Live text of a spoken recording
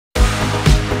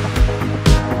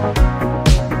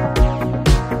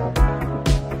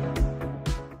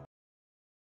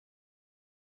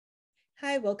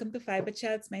Hi, welcome to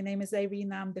Fiberchats. My name is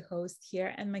Irina. I'm the host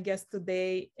here, and my guest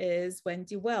today is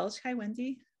Wendy Welsh. Hi,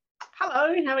 Wendy.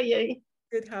 Hello, how are you?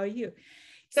 Good, how are you?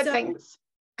 Good, So thanks.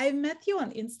 I met you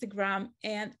on Instagram,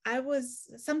 and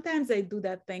sometimes I do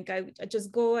that thing. I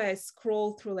just go, I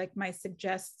scroll through like my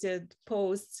suggested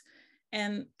posts,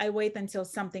 and I wait until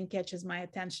something catches my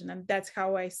attention. And that's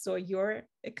how I saw your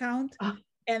account.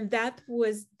 And that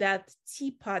was that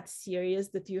teapot series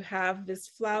that you have this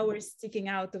flowers sticking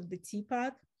out of the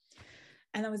teapot.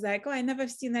 And I was like, oh, I never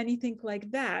seen anything like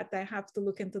that. I have to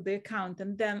look into the account.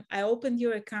 And then I opened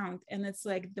your account, and it's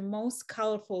like the most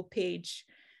colorful page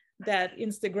that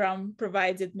Instagram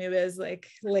provided me with like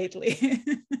lately.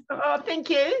 Oh,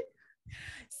 thank you.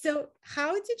 So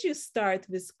how did you start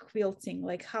with quilting?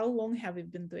 Like, how long have you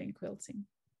been doing quilting?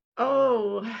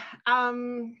 Oh,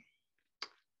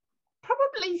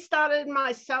 probably started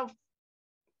myself,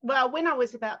 well, when I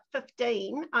was about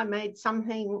 15, I made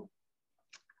something,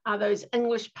 those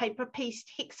English paper pieced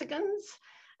hexagons,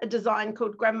 a design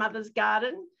called Grandmother's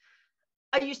Garden.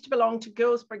 I used to belong to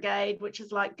Girls Brigade, which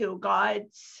is like Girl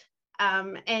Guides,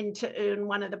 and to earn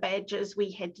one of the badges,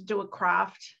 we had to do a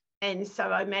craft. And so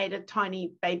I made a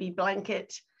tiny baby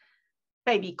blanket,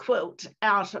 baby quilt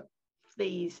out of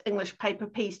these English paper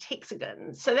pieced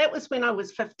hexagons. So that was when I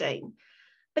was 15.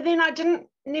 But then I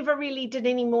never really did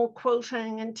any more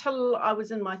quilting until I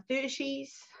was in my 30s,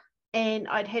 and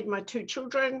I'd had my 2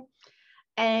 children.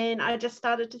 And I just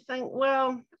started to think,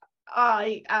 well,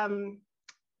 I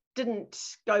didn't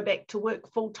go back to work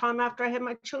full time after I had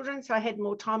my children, so I had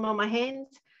more time on my hands.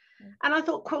 And I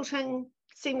thought quilting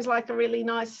seems like a really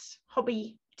nice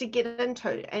hobby to get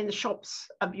into, and the shops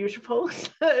are beautiful.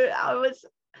 So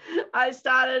I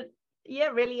started,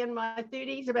 really in my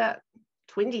 30s, about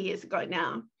 20 years ago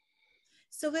now.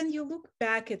 So when you look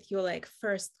back at your like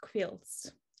first quilts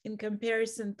in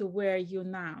comparison to where you're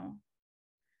now,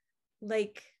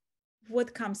 like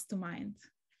what comes to mind?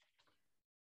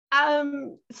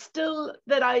 Still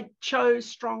that I chose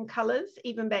strong colors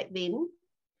even back then.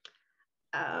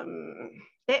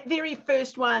 That very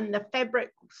first one, the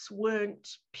fabrics weren't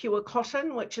pure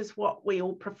cotton, which is what we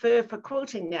all prefer for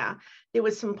quilting now. There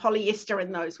was some polyester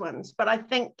in those ones, but I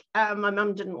think my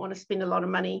mum didn't want to spend a lot of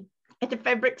money at the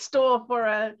fabric store for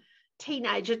a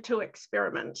teenager to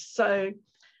experiment. So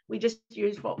we just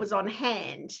used what was on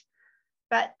hand.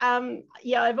 But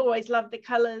I've always loved the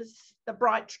colors, the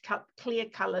bright, clear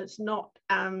colors, not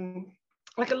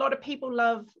like a lot of people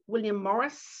love William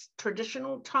Morris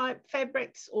traditional type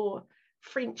fabrics, or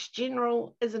French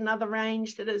General is another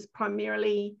range that is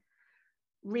primarily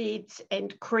reds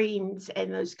and creams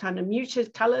and those kind of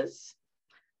muted colors.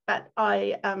 But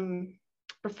I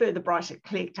prefer the brighter,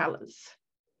 clear colors.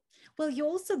 Well, you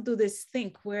also do this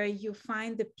thing where you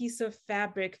find a piece of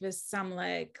fabric with some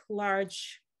like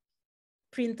large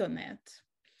print on it,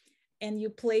 and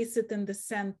you place it in the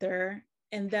center,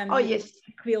 and then yes,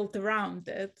 quilt around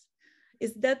it.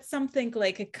 Is that something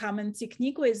like a common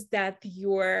technique, or is that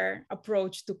your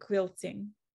approach to quilting?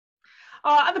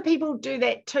 Other people do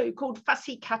that too, called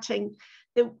fussy cutting.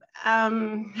 The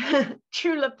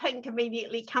Chula Pink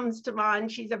immediately comes to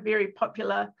mind. She's a very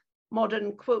popular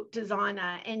modern quilt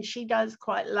designer, and she does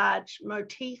quite large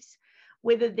motifs,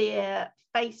 whether they're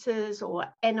faces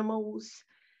or animals,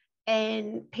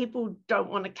 and people don't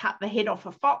want to cut the head off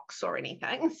a fox or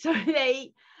anything, so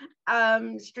they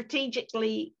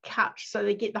strategically cut so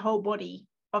they get the whole body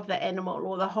of the animal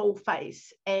or the whole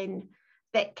face, and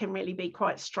that can really be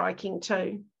quite striking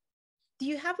too. Do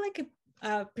you have like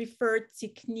a preferred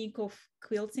technique of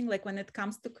quilting? Like when it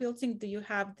comes to quilting, do you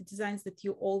have the designs that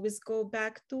you always go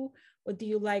back to, or do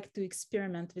you like to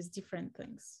experiment with different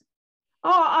things?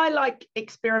 I like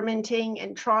experimenting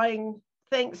and trying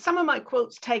things. Some of my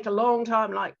quilts take a long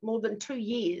time, like more than 2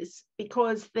 years,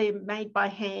 because they're made by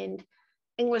hand,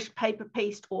 English paper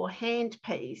pieced or hand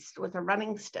pieced with a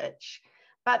running stitch.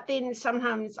 But then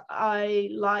sometimes I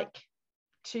like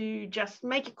to just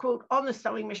make a quilt on the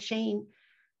sewing machine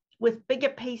with bigger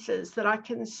pieces that I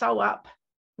can sew up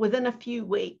within a few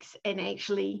weeks and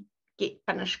actually get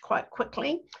finished quite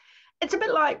quickly. It's a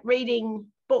bit like reading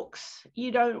books.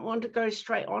 You don't want to go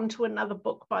straight on to another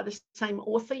book by the same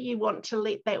author. You want to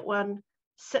let that one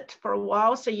sit for a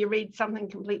while, so you read something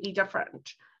completely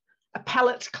different, a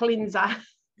palette cleanser.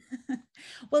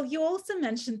 Well, you also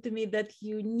mentioned to me that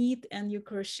you knit and you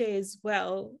crochet as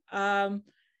well.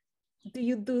 Do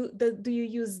you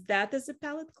use that as a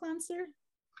palette cleanser?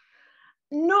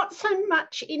 Not so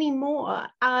much anymore.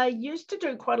 I used to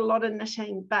do quite a lot of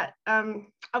knitting, but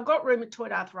I've got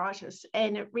rheumatoid arthritis,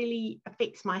 and it really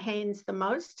affects my hands the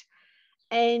most.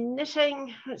 And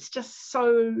knitting, it's just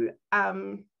so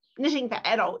knitting for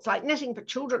adults. Like knitting for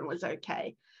children was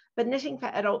okay, but knitting for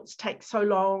adults takes so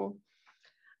long.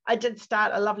 I did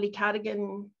start a lovely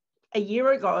cardigan a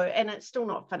year ago and it's still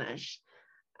not finished.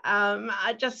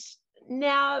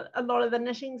 Now a lot of the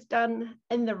knitting's done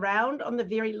in the round on the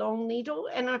very long needle,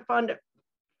 and I find it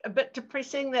a bit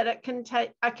depressing that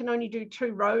I can only do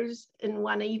 2 rows in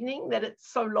one evening, that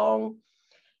it's so long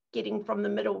getting from the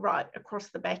middle right across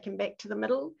the back and back to the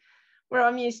middle, where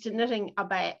I'm used to knitting a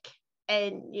back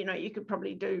and you could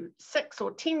probably do 6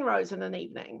 or 10 rows in an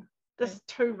evening. This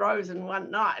 2 rows in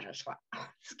one night, it's like,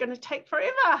 it's going to take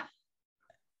forever.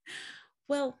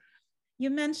 Well, you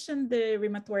mentioned the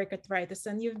rheumatoid arthritis,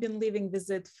 and you've been living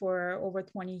with it for over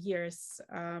 20 years.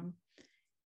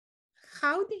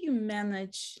 How do you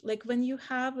manage, like when you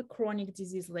have a chronic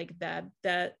disease like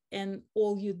that, and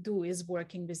all you do is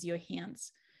working with your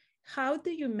hands? How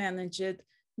do you manage it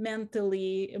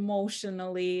mentally,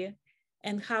 emotionally,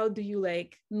 and how do you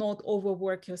like not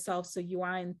overwork yourself so you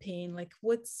are in pain? Like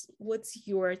what's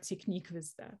your technique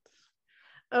with that?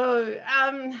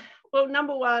 Well,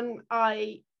 number one,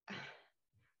 I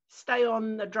stay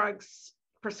on the drugs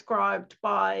prescribed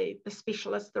by the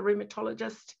specialist, the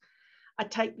rheumatologist. I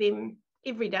take them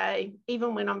every day,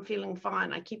 even when I'm feeling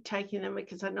fine. I keep taking them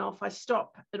because I know if I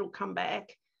stop, it'll come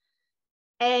back.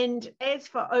 And as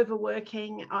for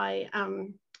overworking, I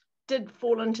did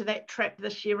fall into that trap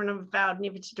this year, and I've vowed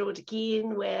never to do it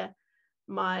again, where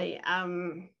my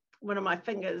one of my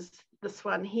fingers, this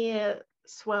one here,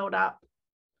 swelled up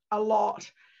a lot.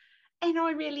 And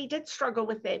I really did struggle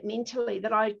with that mentally,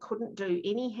 that I couldn't do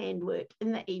any handwork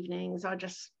in the evenings. I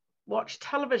just watched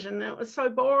television. It was so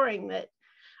boring that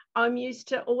I'm used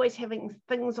to always having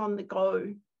things on the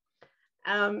go.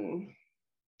 I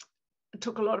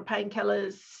took a lot of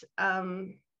painkillers.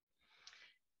 I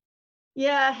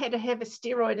had to have a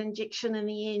steroid injection in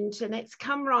the end, and it's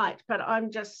come right, but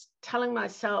I'm just telling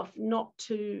myself not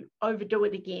to overdo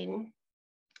it again.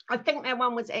 I think that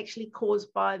one was actually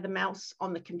caused by the mouse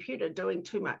on the computer doing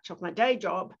too much of my day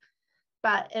job,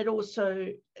 but it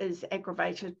also is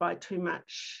aggravated by too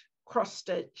much cross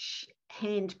stitch,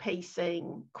 hand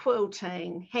piecing,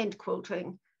 quilting, hand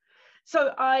quilting.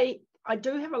 So I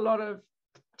do have a lot of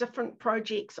different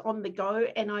projects on the go,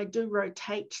 and I do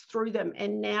rotate through them.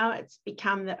 And now it's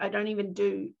become that I don't even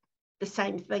do the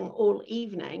same thing all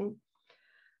evening.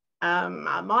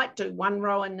 I might do 1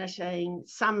 row of knitting,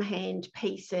 some hand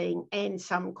piecing, and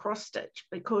some cross stitch,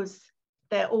 because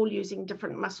they're all using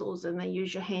different muscles and they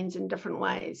use your hands in different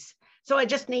ways. So I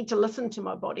just need to listen to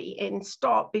my body and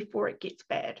stop before it gets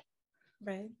bad.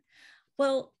 Right.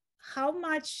 Well, how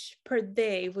much per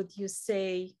day would you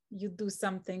say you do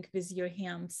something with your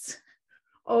hands?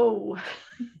 Oh,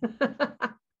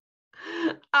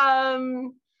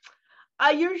 I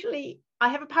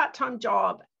have a part-time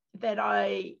job that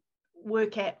I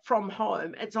work at from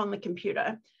home. It's on the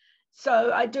computer.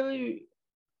 So I do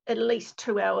at least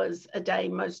 2 hours a day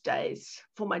most days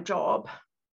for my job,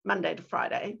 Monday to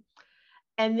Friday.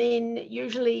 And then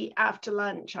usually after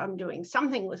lunch, I'm doing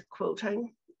something with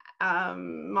quilting.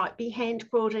 Might be hand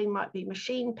quilting, might be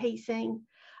machine piecing.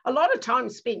 A lot of time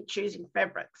spent choosing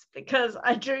fabrics, because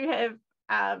I do have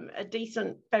a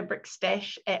decent fabric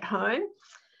stash at home.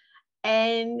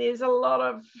 And there's a lot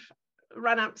of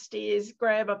run upstairs,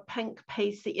 grab a pink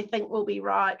piece that you think will be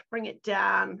right, bring it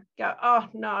down, go, oh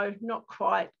no, not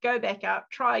quite, go back up,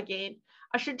 try again.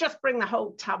 I should just bring the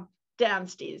whole tub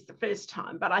downstairs the first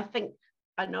time, but I think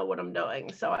I know what I'm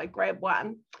doing, so I grab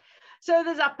one. So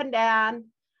there's up and down.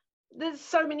 There's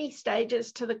so many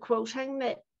stages to the quilting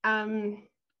that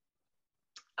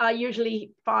I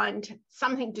usually find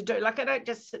something to do. Like I don't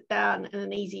just sit down in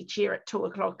an easy chair at 2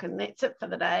 o'clock and that's it for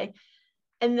the day.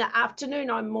 In the afternoon,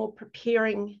 I'm more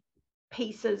preparing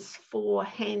pieces for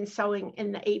hand sewing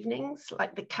in the evenings,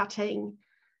 like the cutting,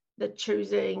 the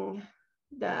choosing,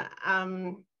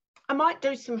 I might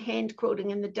do some hand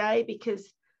quilting in the day,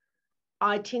 because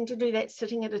I tend to do that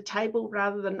sitting at a table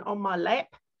rather than on my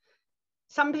lap.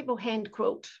 Some people hand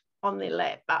quilt on their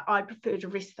lap, but I prefer to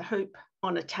rest the hoop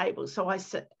on a table. So I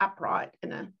sit upright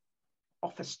in an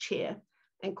office chair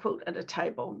and quilt at a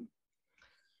table.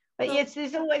 But yes,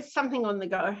 there's always something on the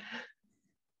go.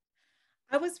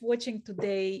 I was watching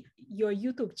today your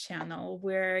YouTube channel,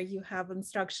 where you have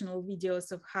instructional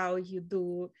videos of how you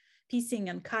do piecing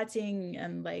and cutting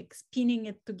and like spinning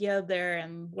it together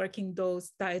and working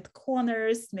those tight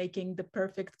corners, making the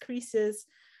perfect creases.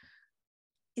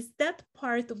 Is that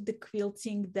part of the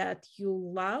quilting that you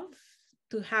love,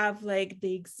 to have like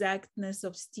the exactness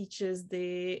of stitches,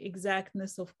 the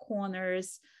exactness of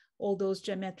corners, all those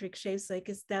geometric shapes? Like,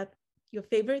 is that your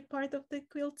favorite part of the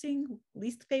quilting,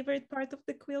 least favorite part of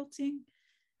the quilting?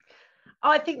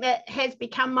 I think that has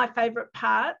become my favorite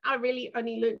part. I really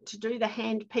only learned to do the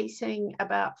hand piecing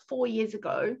about 4 years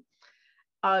ago.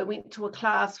 I went to a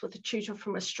class with a tutor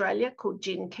from Australia called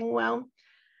Jen Kingwell,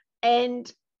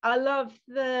 and I love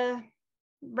the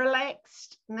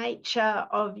relaxed nature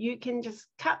of you can just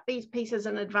cut these pieces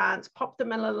in advance, pop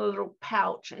them in a little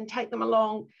pouch and take them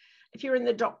along. If you're in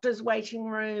the doctor's waiting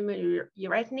room or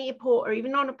you're at an airport or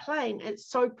even on a plane, it's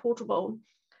so portable.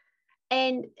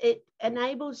 And it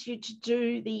enables you to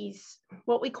do these,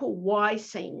 what we call Y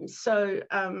seams. So,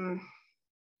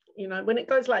 you know, when it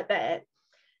goes like that,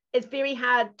 it's very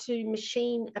hard to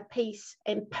machine a piece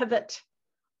and pivot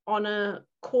on a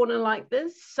corner like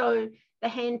this. So the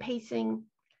hand piecing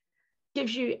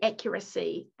gives you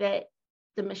accuracy that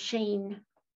the machine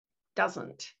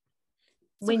doesn't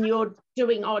when you're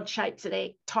doing odd shapes at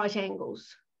tight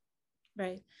angles.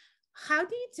 Right. How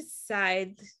do you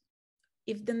decide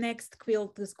if the next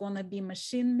quilt is going to be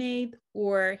machine made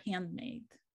or handmade?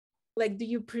 Like, do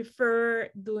you prefer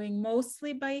doing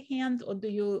mostly by hand, or do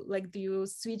you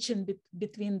switch in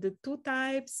between the two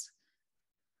types?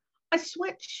 I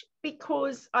switch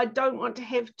because I don't want to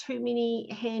have too many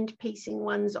hand piecing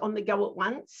ones on the go at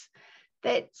once.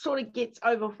 That sort of gets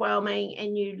overwhelming,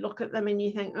 and you look at them and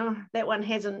you think, oh, that one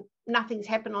nothing's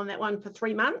happened on that one for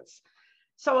 3 months.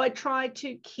 So I try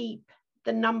to keep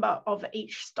the number of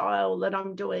each style that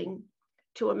I'm doing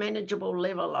to a manageable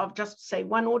level of just say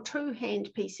 1 or 2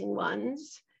 hand piecing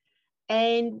ones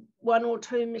and 1 or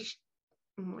 2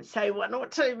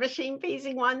 machine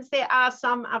piecing ones. There are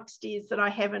some upstairs that I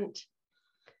haven't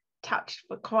touched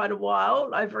for quite a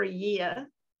while, over a year,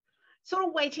 sort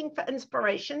of waiting for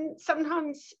inspiration.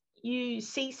 Sometimes you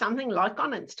see something like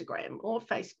on Instagram or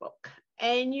Facebook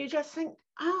and you just think,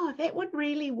 oh, that would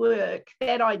really work.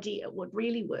 That idea would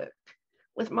really work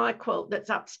with my quilt that's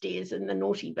upstairs in the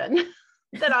naughty bin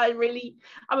that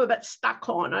I'm a bit stuck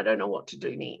on. I don't know what to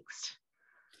do next.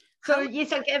 So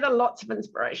yes, I gather lots of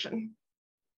inspiration.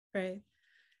 Right.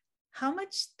 How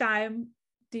much time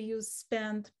do you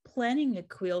spend planning a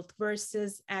quilt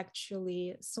versus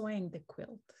actually sewing the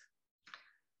quilt?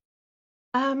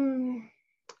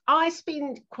 I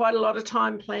spend quite a lot of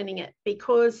time planning it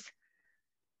because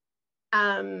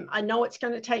I know it's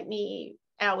going to take me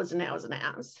hours and hours and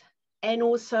hours. And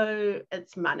also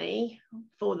it's money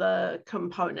for the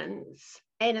components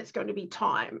and it's going to be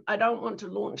time. I don't want to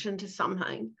launch into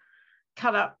something,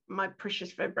 cut up my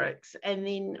precious fabrics and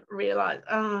then realize,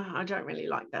 oh, I don't really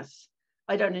like this.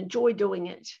 I don't enjoy doing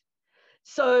it.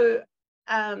 So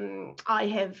I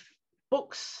have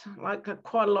books, like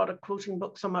quite a lot of quilting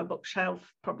books on my bookshelf,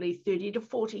 probably 30 to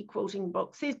 40 quilting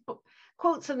books. There's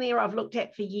quilts in there I've looked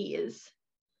at for years.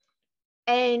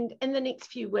 And in the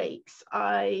next few weeks,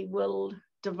 I will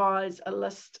devise a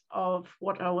list of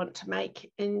what I want to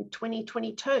make in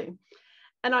 2022.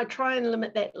 And I try and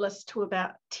limit that list to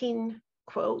about 10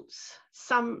 quilts.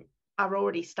 Some are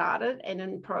already started and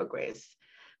in progress.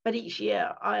 But each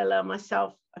year I allow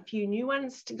myself a few new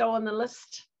ones to go on the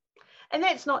list. And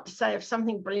that's not to say if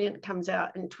something brilliant comes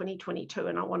out in 2022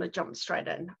 and I want to jump straight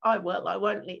in, I will. I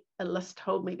won't let a list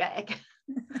hold me back.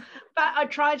 But I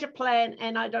try to plan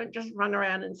and I don't just run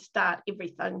around and start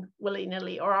everything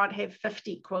willy-nilly, or I'd have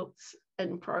 50 quilts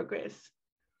in progress.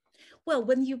 Well,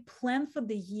 when you plan for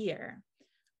the year,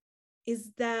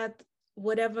 is that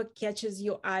whatever catches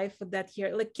your eye for that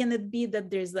year? Like, can it be that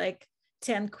there's like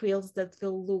 10 quilts that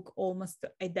will look almost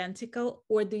identical,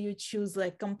 or do you choose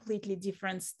like completely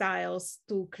different styles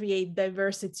to create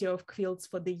diversity of quilts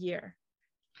for the year?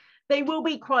 They will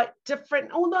be quite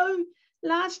different, although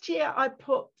last year I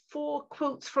put 4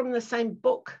 quilts from the same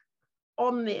book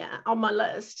on there on my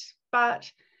list,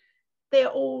 but they're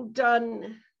all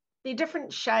done, they're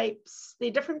different shapes, they're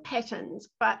different patterns,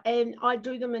 and I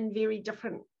do them in very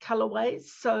different colorways.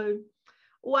 So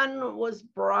one was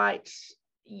bright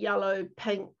yellow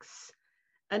pinks,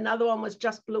 another one was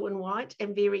just blue and white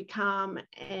and very calm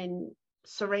and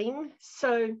serene.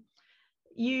 So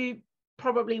you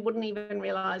probably wouldn't even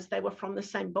realize they were from the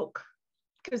same book,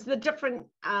 because the different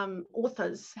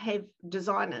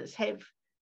designers have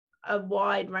a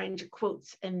wide range of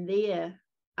quilts in their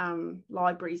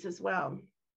libraries as well.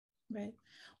 Right.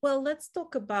 Well, let's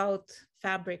talk about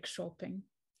fabric shopping.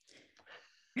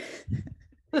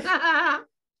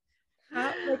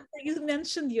 Like you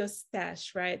mentioned your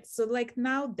stash, right? So like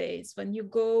nowadays, when you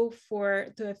go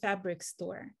to a fabric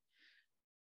store,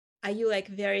 are you like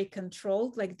very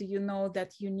controlled? Like, do you know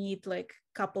that you need like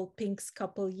couple pinks,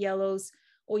 couple yellows,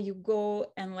 or you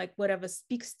go and like whatever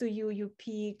speaks to you, you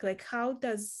pick? Like, how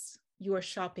does your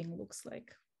shopping looks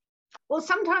like? Well,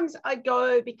 sometimes I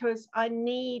go because I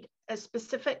need a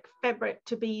specific fabric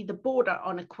to be the border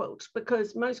on a quilt,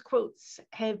 because most quilts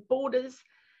have borders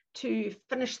to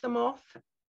finish them off,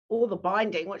 or the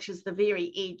binding, which is the very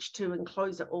edge to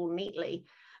enclose it all neatly.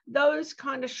 Those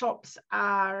kind of shops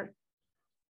are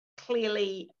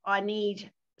clearly, I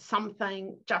need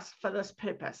something just for this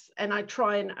purpose, and I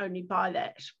try and only buy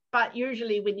that. But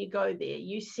usually when you go there,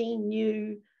 you see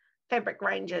new fabric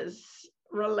ranges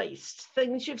released,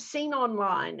 things you've seen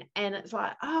online, and it's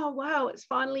like, oh wow, it's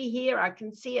finally here, I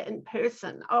can see it in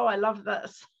person, oh I love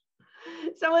this.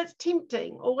 So it's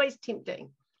tempting, always tempting.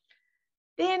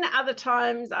 Then other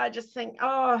times I just think,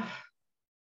 oh,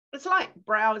 it's like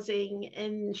browsing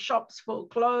in shops for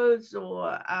clothes,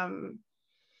 or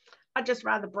I'd just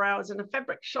rather browse in a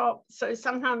fabric shop. So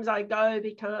sometimes I go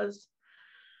because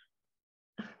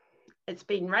it's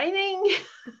been raining.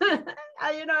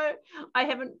 You know, I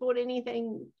haven't bought any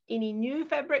new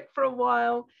fabric for a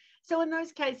while. So in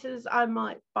those cases, I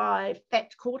might buy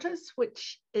fat quarters,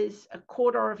 which is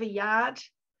 1/4 of a yard.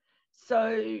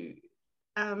 So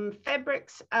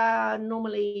fabrics are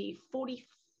normally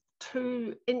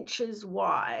 42 inches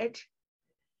wide.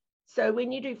 So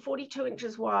when you do 42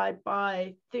 inches wide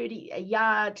by 30 a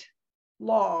yard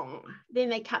long, then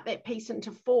they cut that piece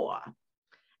into 4,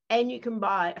 and you can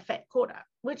buy a fat quarter,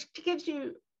 which gives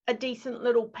you a decent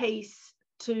little piece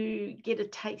to get a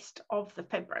taste of the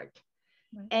fabric.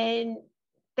 Right. And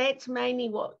that's mainly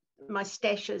what my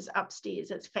stash is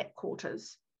upstairs. It's fat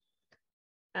quarters.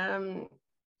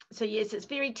 So yes, it's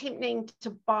very tempting to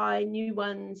buy new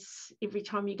ones every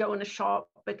time you go in a shop,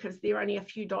 because they're only a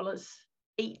few dollars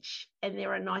each, and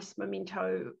they're a nice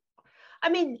memento. I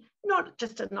mean, not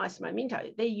just a nice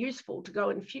memento, they're useful to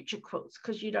go in future quilts,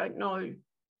 because you don't know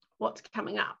what's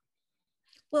coming up.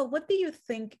 Well, what do you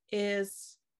think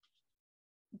is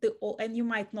and you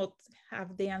might not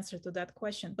have the answer to that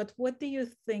question, but what do you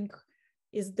think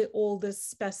is the oldest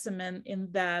specimen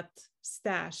in that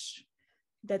stash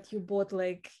that you bought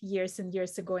like years and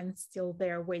years ago and still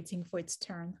there waiting for its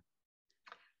turn?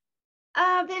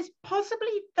 There's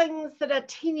possibly things that are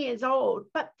 10 years old,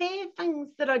 but they're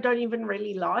things that I don't even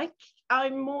really like.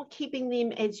 I'm more keeping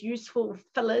them as useful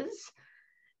fillers.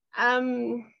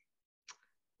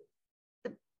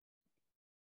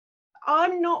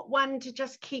 I'm not one to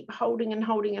just keep holding and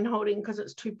holding and holding because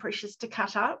it's too precious to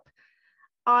cut up.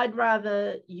 I'd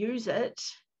rather use it.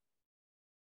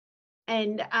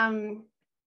 And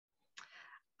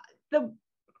the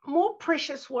more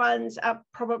precious ones are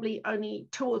probably only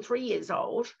 2 or 3 years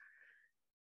old,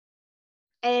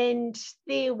 and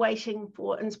they're waiting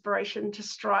for inspiration to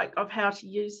strike of how to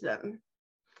use them.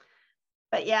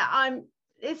 But yeah,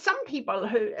 there's some people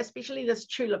who, especially this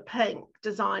Tula Pink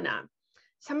designer,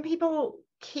 some people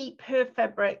keep her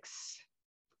fabrics,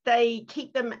 they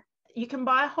keep them, you can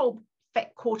buy a whole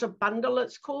fat quarter bundle,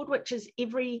 it's called, which is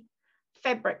every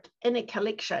fabric in a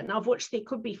collection, of which there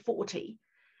could be 40.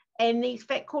 And these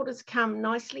fat quarters come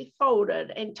nicely folded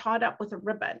and tied up with a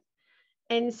ribbon.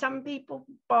 And some people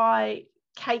buy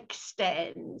cake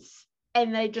stands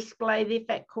and they display their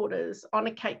fat quarters on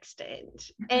a cake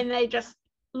stand, and they just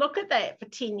look at that for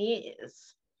 10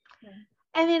 years. Yeah.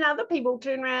 And then other people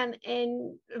turn around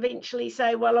and eventually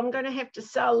say, well, I'm going to have to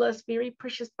sell this very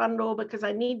precious bundle because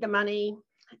I need the money.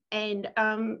 And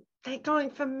they're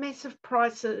going for massive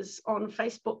prices on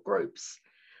Facebook groups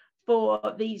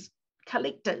for these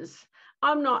collectors.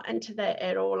 I'm not into that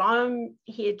at all. I'm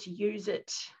here to use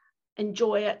it,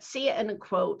 enjoy it, see it in a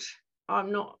quilt.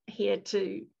 I'm not here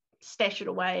to stash it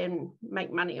away and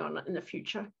make money on it in the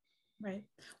future. Right.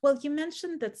 Well, you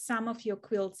mentioned that some of your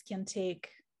quilts can take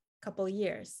a couple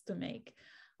years to make.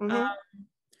 Mm-hmm.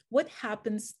 What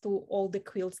happens to all the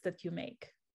quilts that you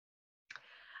make?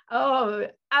 Oh,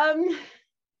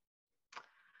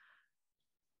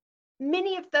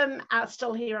 many of them are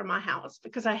still here in my house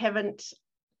because I haven't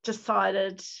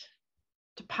decided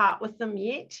to part with them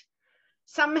yet.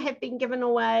 Some have been given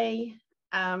away.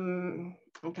 I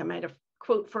think I made a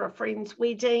quilt for a friend's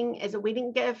wedding as a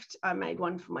wedding gift. I made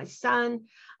one for my son.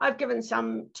 I've given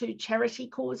some to charity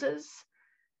causes.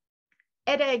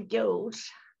 At our guild,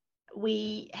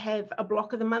 we have a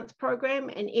block of the month program,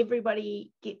 and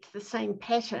everybody gets the same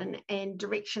pattern and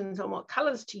directions on what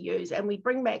colors to use, and we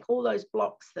bring back all those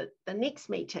blocks at the next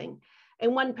meeting,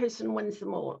 and one person wins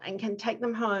them all and can take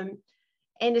them home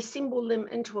and assemble them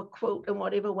into a quilt in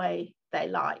whatever way they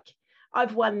like.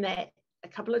 I've won that a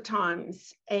couple of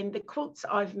times, and the quilts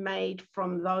I've made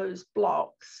from those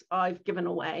blocks I've given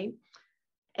away.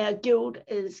 Our guild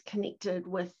is connected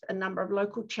with a number of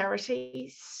local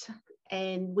charities,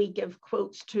 and we give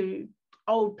quilts to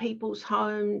old people's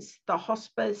homes, the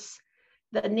hospice,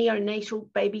 the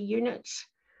neonatal baby unit,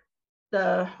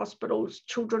 the hospital's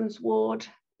children's ward.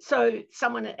 So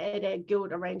someone at our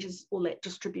guild arranges all that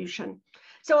distribution.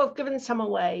 So I've given some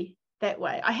away that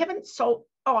way. I haven't sold,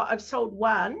 I've sold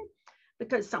one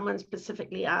because someone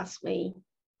specifically asked me,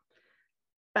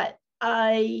 but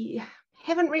I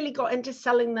haven't really got into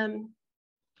selling them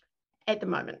at the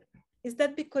moment. Is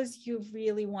that because you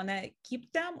really want to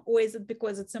keep them, or is it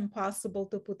because it's impossible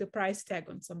to put a price tag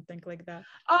on something like that?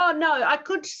 Oh, no, I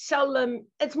could sell them.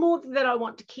 It's more that I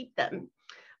want to keep them,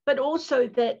 but also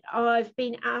that I've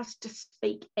been asked to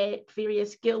speak at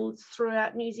various guilds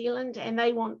throughout New Zealand, and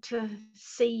they want to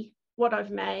see what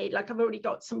I've made. Like, I've already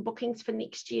got some bookings for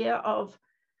next year of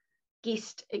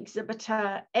guest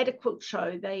exhibitor at a quilt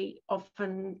show. They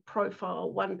often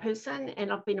profile one person,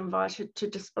 and I've been invited to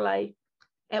display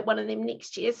at one of them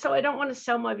next year. So I don't want to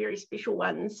sell my very special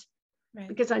ones, right,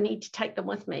 because I need to take them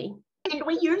with me. And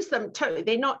we use them too.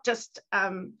 They're not just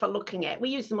for looking at. We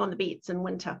use them on the beds in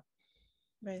winter.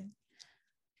 Right.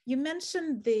 You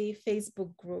mentioned the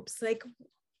Facebook groups, like,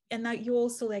 and now you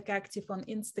also like active on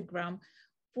Instagram.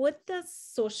 What does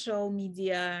social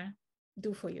media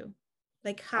do for you?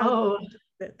 Like, how do you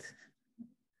do it?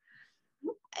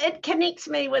 It connects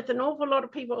me with an awful lot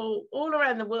of people all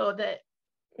around the world that,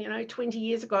 20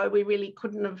 years ago, we really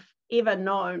couldn't have ever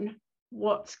known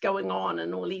what's going on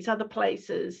in all these other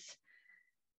places.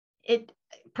 It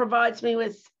provides me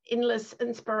with endless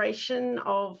inspiration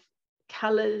of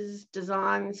colors,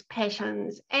 designs,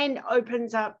 patterns, and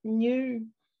opens up new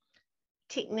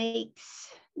techniques,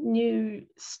 new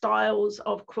styles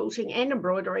of quilting and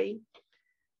embroidery.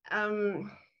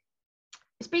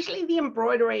 Especially the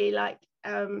embroidery, like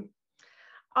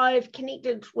I've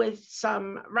connected with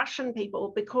some Russian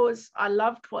people because I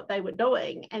loved what they were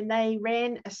doing, and they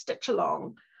ran a stitch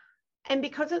along. And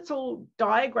because it's all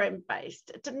diagram based,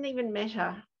 it didn't even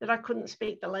matter that I couldn't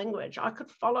speak the language. I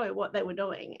could follow what they were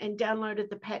doing and downloaded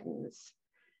the patterns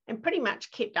and pretty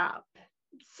much kept up.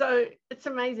 So it's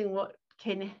amazing what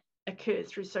can occur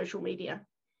through social media.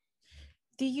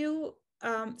 Do you,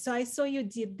 so I saw you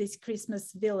did this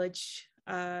Christmas village.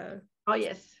 Oh,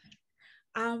 yes.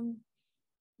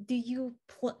 Do you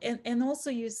and also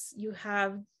you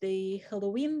have the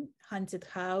Halloween haunted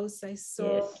house, I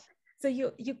saw. Yes. So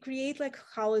you create like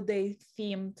holiday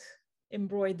themed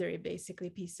embroidery,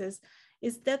 basically, pieces.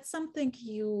 Is that something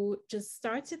you just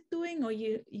started doing, or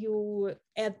you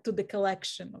add to the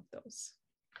collection of those?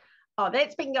 Oh,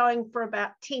 that's been going for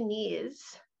about 10 years.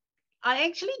 I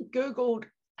actually Googled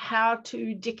how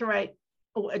to decorate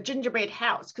a gingerbread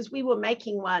house because we were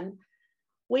making one.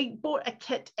 We bought a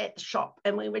kit at the shop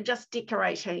and we were just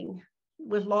decorating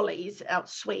with lollies, our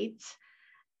sweets,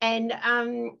 and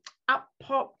up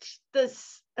popped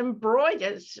this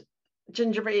embroidered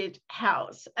gingerbread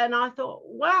house. And I thought,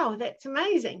 wow, that's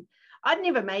amazing. I'd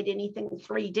never made anything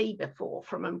 3D before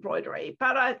from embroidery,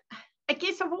 but I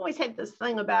guess I've always had this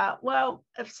thing about, well,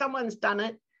 if someone's done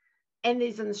it and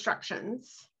there's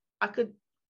instructions, I could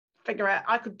figure out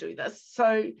I could do this.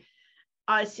 So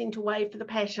I sent away for the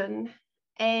pattern.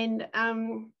 And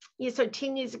so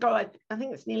 10 years ago, I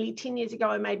think it's nearly 10 years ago,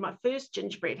 I made my first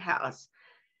gingerbread house.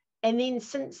 And then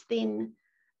since then,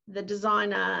 the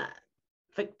designer,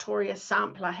 Victoria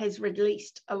Sampler, has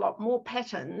released a lot more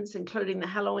patterns, including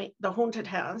the haunted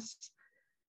house.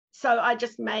 So I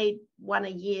just made one a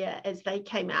year as they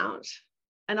came out.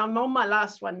 And I'm on my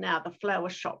last one now, the flower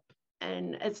shop.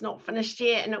 And it's not finished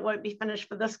yet, and it won't be finished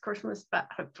for this Christmas, but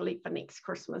hopefully for next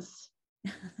Christmas.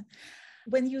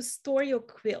 When you store your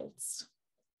quilts,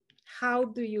 how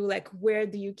do you, where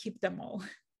do you keep them all?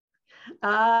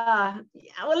 Well,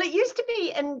 it used to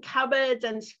be in cupboards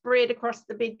and spread across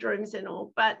the bedrooms and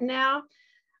all, but now,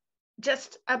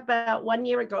 just about 1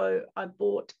 year ago, I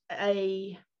bought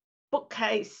a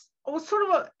bookcase or sort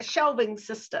of a shelving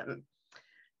system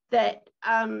that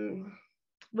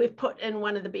we've put in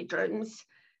one of the bedrooms,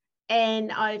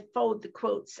 and I fold the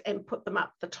quilts and put them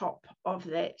up the top of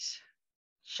that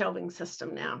shelving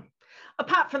system now,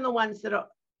 apart from the ones that are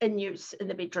in use in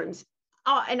the bedrooms.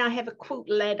 Oh, and I have a quilt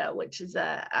ladder, which is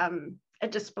a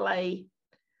display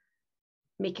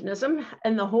mechanism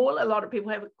in the hall. A lot of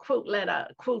people have a quilt ladder,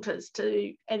 quilters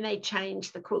too, and they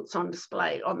change the quilts on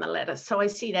display on the ladder. So I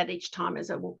see that each time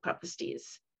as I walk up the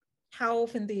stairs. How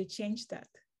often do you change that?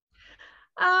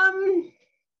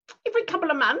 Every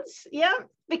couple of months, yeah,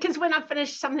 because when I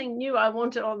finish something new, I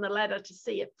want it on the ladder to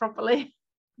see it properly.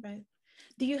 Right.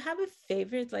 Do you have a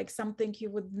favorite, something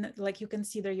you would you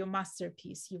consider your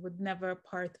masterpiece you would never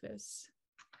part with?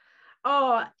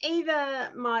 Oh,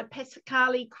 either my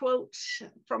Pasquale quilt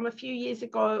from a few years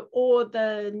ago or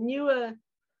the newer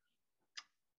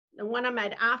the one I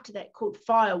made after that called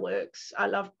Fireworks. I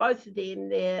love both of them.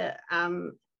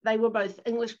 They were both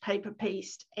English paper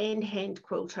pieced and hand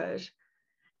quilted.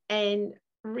 And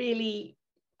really,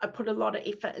 I put a lot of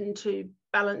effort into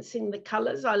balancing the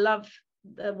colours. I love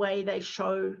the way they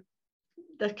show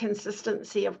the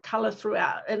consistency of colour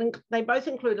throughout. And they both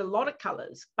include a lot of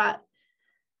colours, but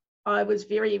I was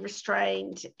very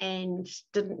restrained and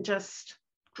didn't just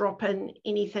drop in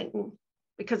anything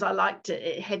because I liked it.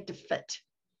 It had to fit.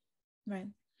 Right.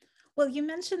 Well, you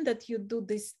mentioned that you do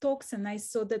these talks, and I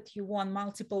saw that you won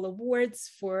multiple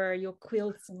awards for your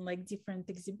quilts and like different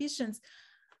exhibitions.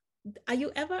 Are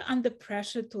you ever under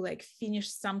pressure to like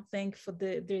finish something for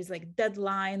there's like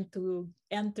deadline to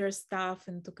enter stuff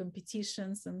into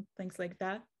competitions and things like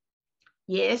that?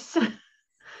 Yes.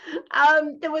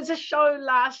 There was a show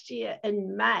last year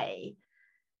in May,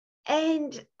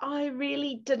 and I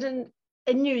really didn't,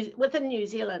 within New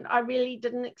Zealand, I really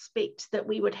didn't expect that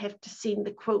we would have to send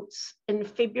the quilts in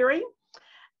February.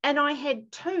 And I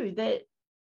had two that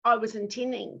I was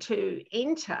intending to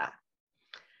enter.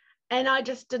 And I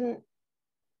just didn't,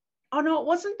 oh no, it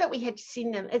wasn't that we had to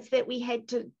send them, it's that we had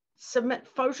to submit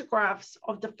photographs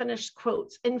of the finished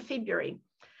quilts in February.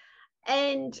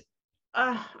 And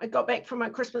I got back from my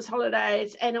Christmas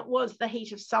holidays, and it was the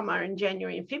heat of summer in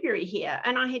January and February here.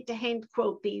 And I had to hand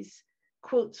quilt these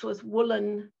quilts with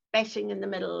woolen batting in the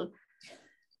middle.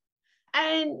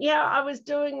 And yeah, I was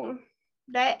doing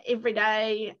that every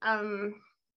day.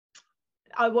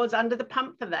 I was under the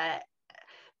pump for that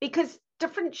because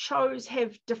different shows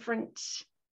have different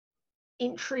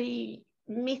entry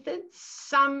methods.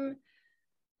 Some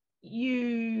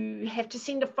you have to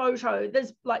send a photo.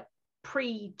 There's like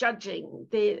pre-judging.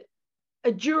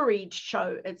 A juried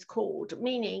show, it's called,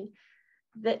 meaning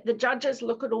that the judges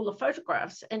look at all the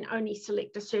photographs and only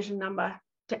select a certain number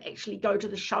to actually go to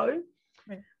the show,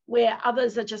 right. Where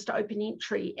others are just open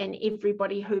entry and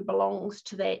everybody who belongs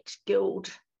to that guild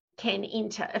can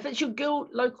enter. If it's your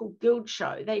local guild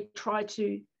show, they try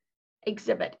to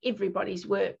exhibit everybody's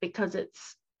work because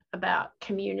it's about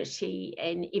community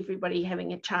and everybody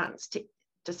having a chance to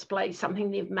display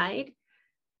something they've made.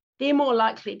 They're more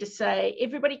likely to say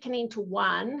everybody can enter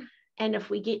one, and if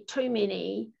we get too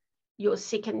many, your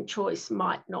second choice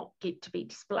might not get to be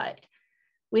displayed.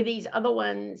 Where these other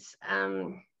ones,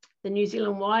 the New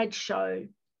Zealand wide show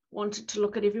wanted to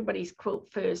look at everybody's quilt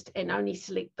first and only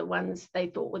select the ones they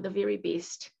thought were the very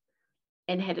best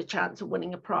and had a chance of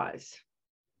winning a prize.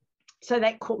 So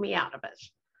that caught me out a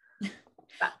bit.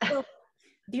 Well,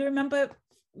 do you remember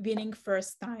winning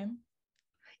first time?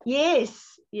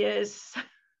 Yes.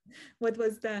 What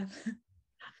was that?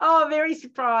 Oh, very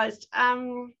surprised.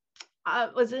 I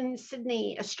was in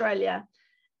Sydney, Australia,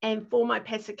 and for my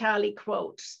Pasacali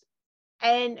quilt.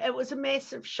 And it was a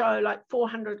massive show, like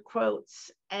 400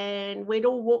 quilts. And we'd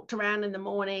all walked around in the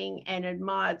morning and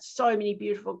admired so many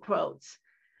beautiful quilts.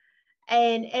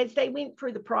 And as they went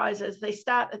through the prizes, they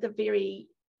start at the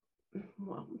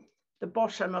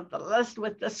bottom of the list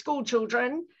with the school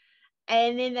children.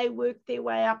 And then they worked their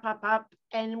way up.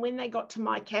 And when they got to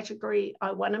my category,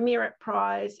 I won a merit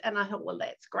prize. And I thought, well,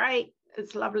 that's great.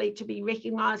 It's lovely to be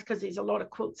recognised because there's a lot of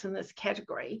quilts in this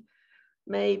category,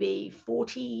 maybe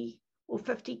 40 or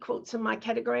 50 quilts in my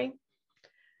category.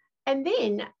 And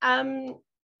then,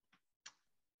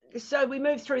 so we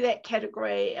moved through that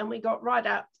category and we got right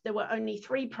up. There were only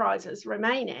 3 prizes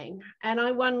remaining. And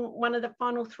I won one of the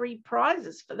final 3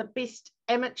 prizes for the best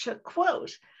amateur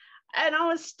quilt. And I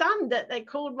was stunned that they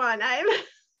called my name.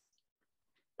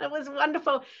 It was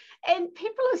wonderful. And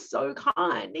people are so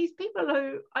kind. These people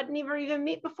who I'd never even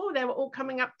met before, they were all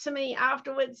coming up to me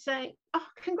afterwards saying, oh,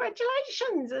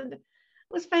 congratulations. And it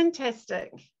was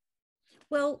fantastic.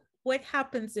 Well, what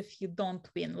happens if you don't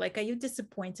win? Like, are you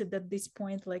disappointed at this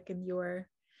point, like in your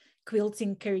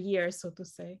quilting career, so to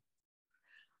say?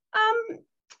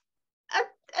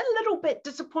 A little bit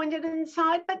disappointed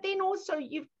inside, but then also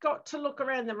you've got to look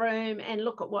around the room and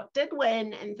look at what did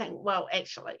win and think, well,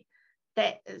 actually,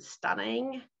 that is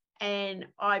stunning. And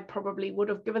I probably would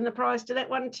have given the prize to that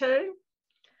one too.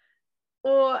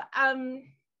 Or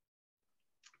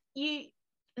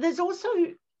there's also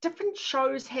different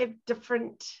shows have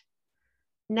different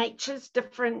natures,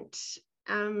 different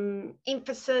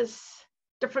emphasis,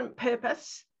 different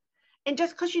purpose. And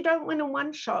just because you don't win in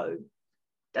one show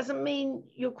doesn't mean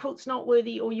your quilt's not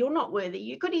worthy or you're not worthy.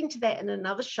 You could enter that in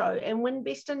another show and win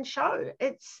best in show.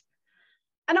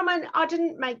 And I mean, I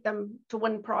didn't make them to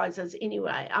win prizes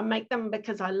anyway. I make them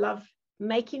because I love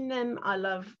making them. I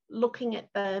love looking at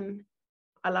them.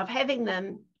 I love having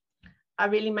them. I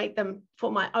really make them for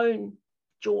my own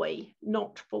joy,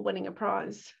 not for winning a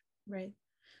prize. Right.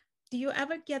 Do you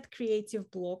ever get creative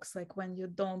blocks, like when you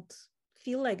don't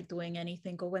feel like doing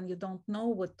anything or when you don't know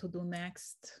what to do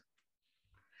next?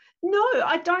 No,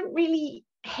 I don't really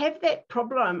have that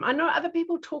problem. I know other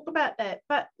people talk about that,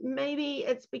 but maybe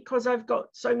it's because I've got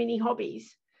so many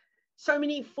hobbies, so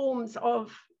many forms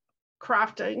of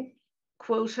crafting,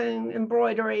 quilting,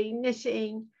 embroidery,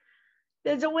 knitting.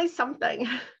 There's always something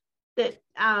that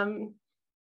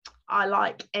I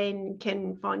like and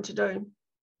can find to do.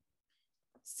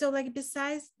 So like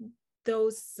besides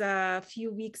those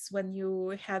few weeks when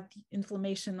you had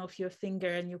inflammation of your finger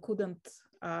and you couldn't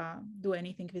do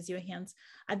anything with your hands,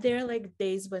 are there like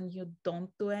days when you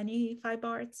don't do any fiber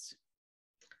arts?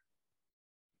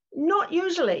 Not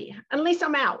usually, unless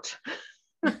I'm out.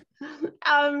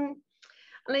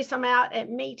 Unless I'm out at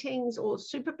meetings or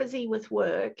super busy with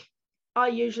work, I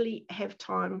usually have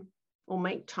time or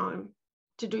make time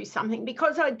to do something,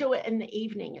 because I do it in the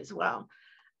evening as well,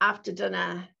 after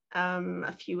dinner,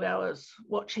 a few hours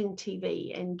watching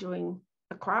TV and doing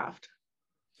a craft.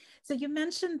 So you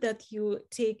mentioned that you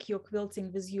take your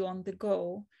quilting with you on the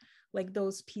go, like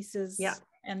those pieces, yeah,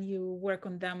 and you work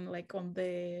on them like on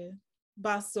the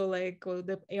bus or like or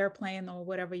the airplane or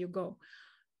wherever you go.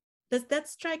 Does that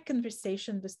strike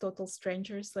conversation with total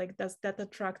strangers? Like, does that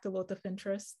attract a lot of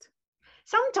interest?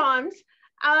 Sometimes.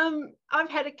 I've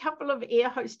had a couple of air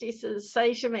hostesses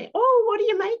say to me, "Oh, what are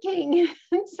you making?"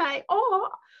 and say,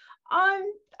 "Oh,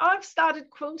 I've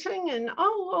started quilting," and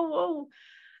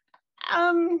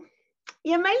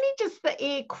yeah, mainly just the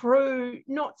air crew,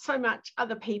 not so much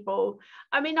other people.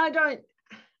 I mean,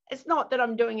 it's not that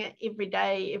I'm doing it every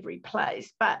day, every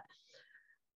place, but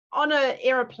on an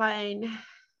aeroplane,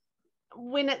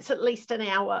 when it's at least an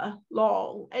hour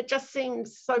long, it just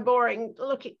seems so boring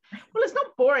looking. Well, it's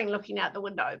not boring looking out the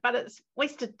window, but it's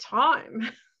wasted time.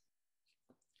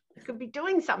 I could be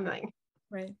doing something.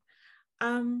 Right.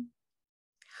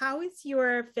 How is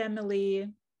your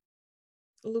family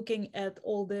looking at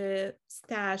all the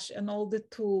stash and all the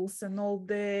tools and all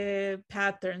the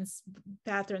pattern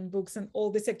books and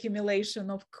all this accumulation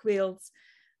of quilts?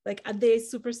 Like, are they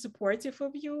super supportive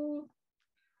of you?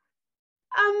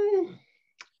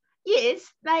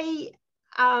 Yes, they're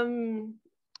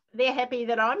happy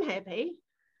that I'm happy,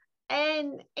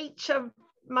 and each of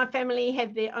my family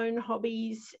have their own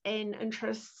hobbies and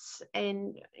interests,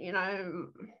 and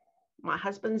my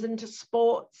husband's into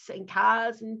sports and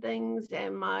cars and things,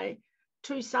 and my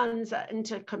two sons are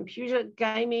into computer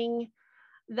gaming.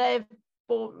 They've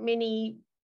bought many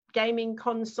gaming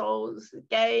consoles,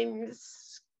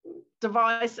 games,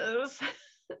 devices.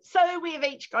 So we've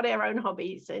each got our own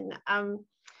hobbies, and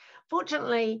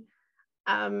fortunately,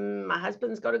 my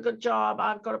husband's got a good job.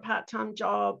 I've got a part-time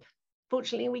job.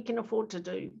 Fortunately, we can afford to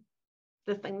do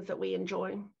the things that we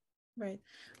enjoy. Right.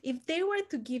 If they were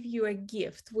to give you a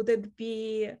gift, would it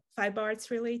be fiber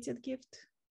arts related gift?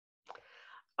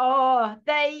 Oh,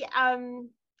 they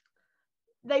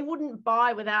wouldn't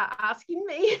buy without asking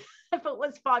me. If it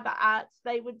was fiber arts,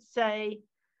 they would say,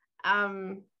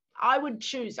 I would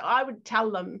choose. I would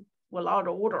tell them, well, I'd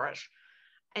order it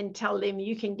and tell them,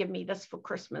 you can give me this for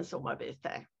Christmas or my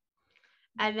birthday.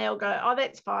 And they'll go, oh,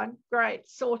 that's fine. Great,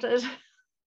 sorted.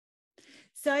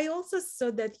 So I also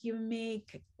saw that you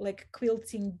make like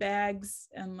quilting bags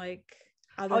and like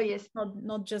other, oh, yes.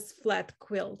 not just flat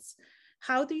quilts.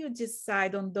 How do you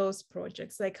decide on those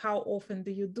projects? Like, how often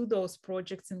do you do those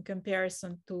projects in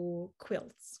comparison to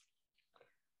quilts?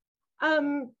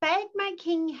 Bag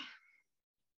making,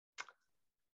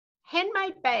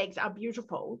 handmade bags are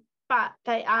beautiful, but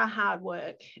they are hard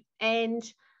work. And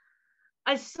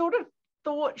I sort of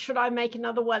thought, should I make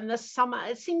another one this summer?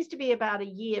 It seems to be about a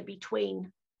year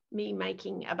between me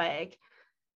making a bag.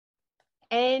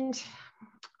 And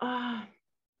I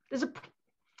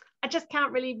just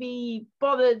can't really be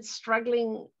bothered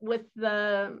struggling with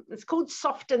it's called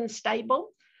soft and stable.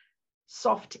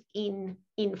 Soft in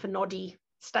for noddy,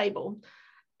 stable.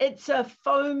 It's a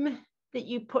foam that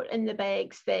you put in the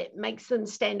bags that makes them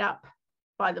stand up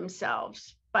by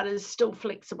themselves, but is still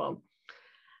flexible.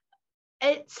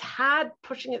 It's hard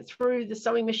pushing it through the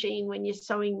sewing machine when you're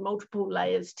sewing multiple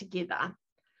layers together.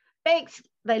 Bags,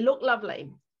 they look lovely.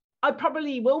 I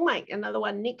probably will make another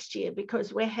one next year,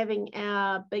 because we're having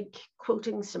our big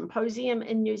quilting symposium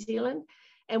in New Zealand,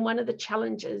 and one of the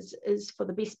challenges is for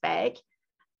the best bag.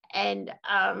 And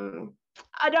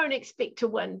I don't expect to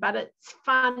win, but it's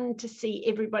fun to see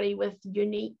everybody with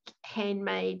unique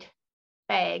handmade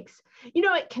bags.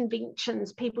 At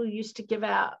conventions, people used to give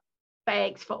out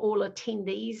bags for all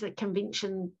attendees, a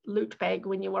convention loot bag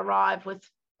when you arrive with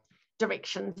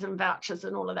directions and vouchers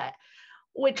and all of that.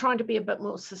 we're trying to be a bit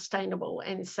more sustainable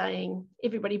and saying,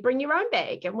 everybody bring your own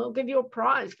bag and we'll give you a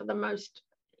prize for the most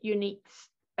unique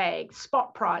bag,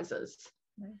 spot prizes.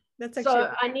 That's actually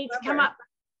so I need to come up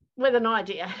with an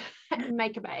idea and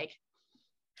make a bag.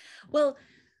 Well,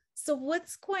 so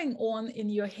what's going on in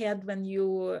your head when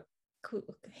you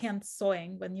hand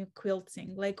sewing, when you're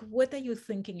quilting? Like, what are you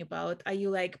thinking about? Are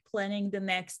you like planning the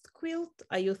next quilt?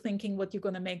 Are you thinking what you're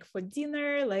gonna make for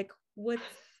dinner? Like, what?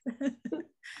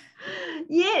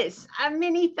 Yes,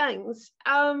 many things.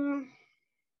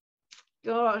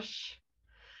 Gosh,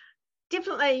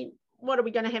 definitely, what are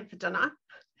we going to have for dinner?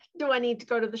 Do I need to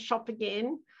go to the shop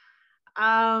again?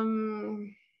 Yeah,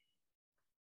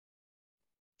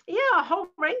 a whole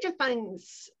range of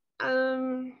things.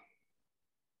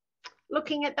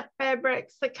 Looking at the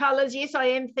fabrics, the colors. Yes, I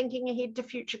am thinking ahead to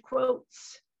future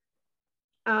quilts.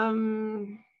 Gosh,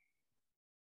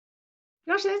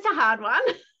 that's a hard one.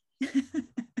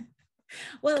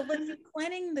 Well, when you're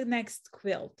planning the next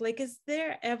quilt, like, is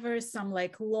there ever some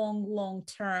like long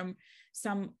term,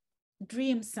 some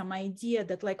dream, some idea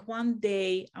that like one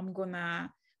day I'm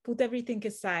gonna put everything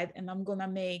aside and I'm gonna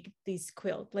make this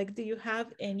quilt? Like, do you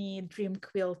have any dream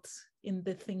quilt in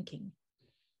the thinking?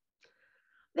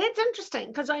 That's interesting,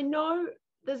 because I know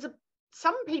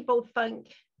some people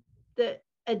think that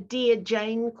a Dear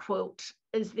Jane quilt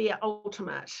is their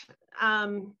ultimate.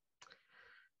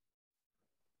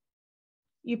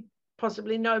 You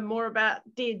possibly know more about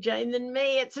Dear Jane than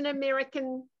me. It's an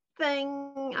American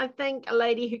thing, I think, a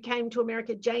lady who came to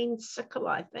America, Jane Sickle,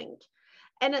 I think.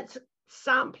 And it's a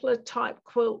sampler type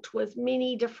quilt with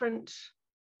many different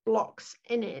blocks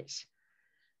in it.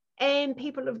 And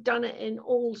people have done it in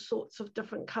all sorts of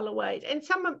different colorways. And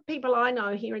some people I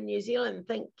know here in New Zealand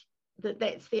think that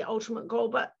that's their ultimate goal,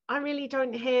 but I really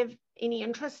don't have any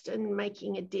interest in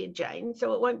making a Dear Jane,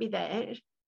 so it won't be that.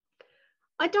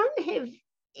 I don't have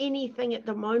anything at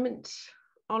the moment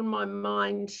on my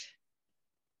mind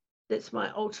that's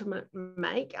my ultimate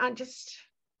make. I just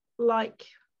like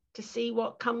to see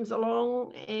what comes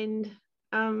along and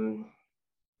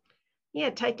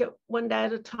take it one day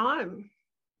at a time.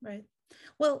 Right.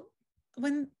 Well,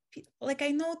 when like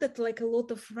I know that like a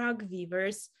lot of rug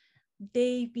weavers,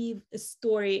 they weave a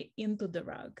story into the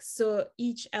rug, so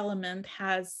each element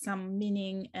has some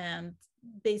meaning, and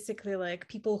basically like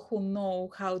people who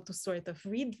know how to sort of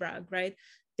read rug, right,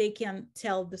 they can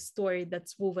tell the story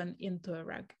that's woven into a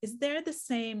rug. Is there the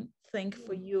same thing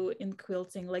for you in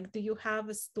quilting? Like, do you have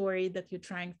a story that you're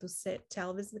trying to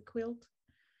tell with the quilt?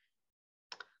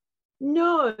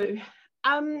 No.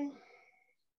 I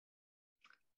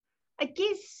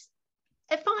guess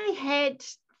if I had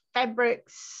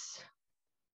fabrics,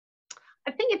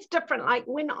 I think it's different. Like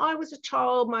when I was a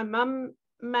child, my mum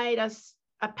made us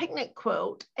a picnic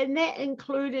quilt, and that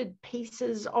included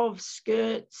pieces of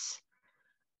skirts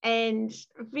and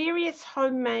various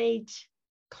homemade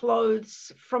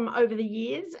clothes from over the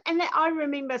years. And that I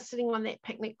remember sitting on that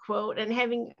picnic quilt and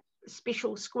having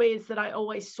special squares that I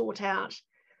always sought out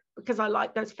because I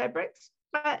like those fabrics.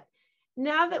 But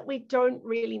now that we don't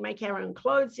really make our own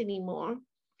clothes anymore,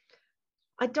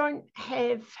 I don't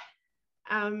have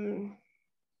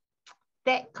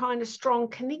that kind of strong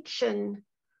connection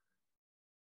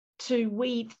to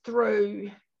weave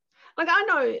through. Like I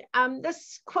know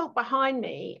this quilt behind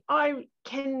me, I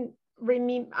can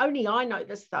remember, only I know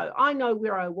this though, I know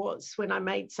where I was when I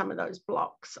made some of those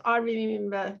blocks. I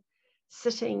remember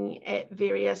sitting at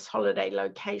various holiday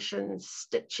locations,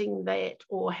 stitching that,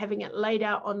 or having it laid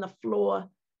out on the floor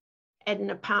at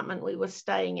an apartment we were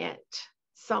staying at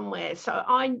somewhere. So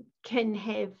I can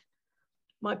have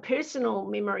my personal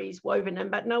memories woven in,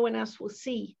 but no one else will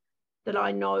see that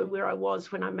I know where I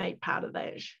was when I made part of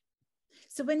that.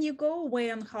 So when you go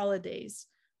away on holidays,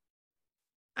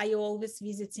 are you always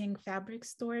visiting fabric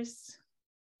stores?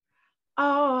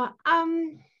 Oh,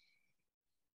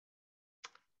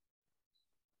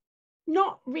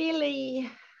 not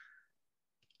really.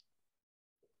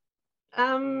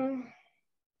 I'm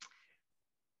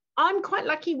quite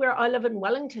lucky where I live in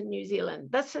Wellington, New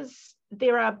Zealand.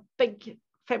 There are big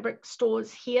fabric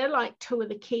stores here, like two of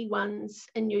the key ones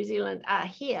in New Zealand are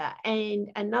here,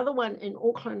 and another one in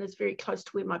Auckland is very close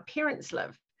to where my parents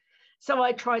live. So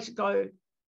I try to go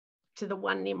to the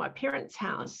one near my parents'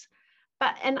 house.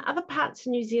 But in other parts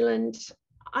of New Zealand,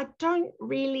 I don't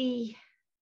really,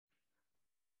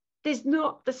 there's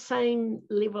not the same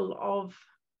level of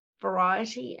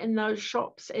variety in those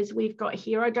shops as we've got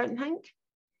here, I don't think.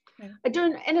 Okay. I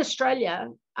do in Australia,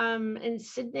 in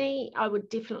Sydney, I would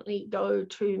definitely go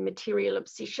to Material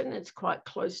Obsession. It's quite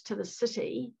close to the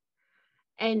city.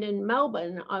 And in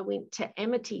Melbourne, I went to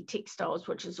Amity Textiles,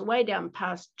 which is way down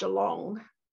past Geelong,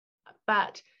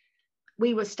 but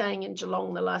we were staying in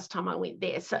Geelong the last time I went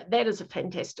there. So that is a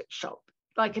fantastic shop,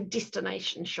 like a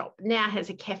destination shop. Now has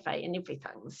a cafe and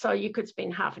everything. So you could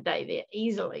spend half a day there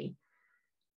easily.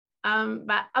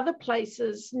 But other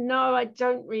places, no, I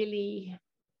don't really.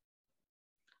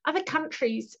 Other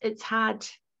countries, it's hard.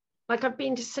 Like I've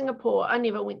been to Singapore. I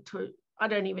never went to, I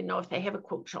don't even know if they have a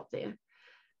quilt shop there,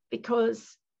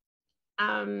 because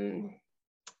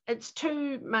it's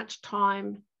too much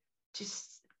time to,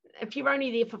 if you're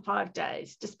only there for 5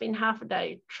 days, to spend half a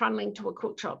day trundling to a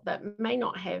quilt shop that may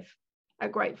not have a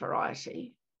great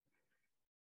variety.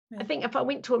 I think if I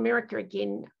went to America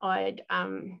again, I'd,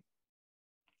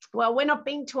 well, when I've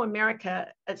been to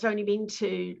America, it's only been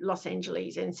to Los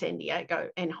Angeles and San Diego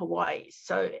and Hawaii.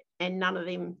 So, and none of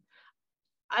them,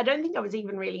 I don't think I was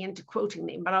even really into quilting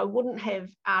then, but I wouldn't have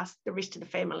asked the rest of the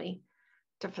family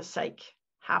to forsake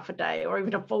half a day or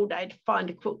even a full day to find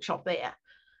a quilt shop there.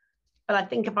 But I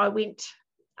think if I went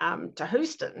to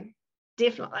Houston,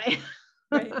 definitely.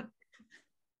 Right.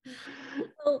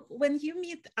 So when you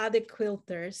meet other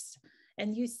quilters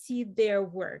and you see their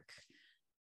work,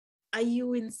 are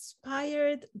you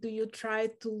inspired? Do you try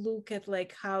to look at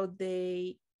like how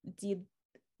they did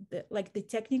the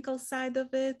technical side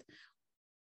of it?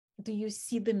 Do you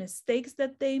see the mistakes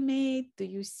that they made? Do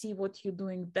you see what you're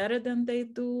doing better than they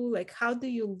do? Like, how do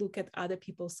you look at other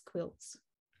people's quilts?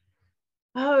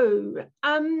 Oh,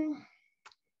 at an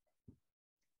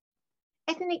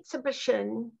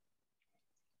exhibition,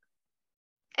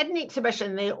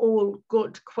 they're all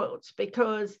good quilts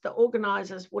because the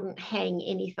organisers wouldn't hang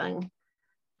anything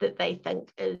that they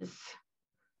think is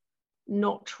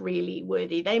not really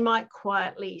worthy. They might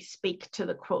quietly speak to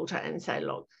the quilter and say,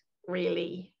 look,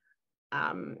 really,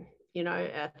 you know,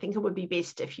 I think it would be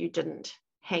best if you didn't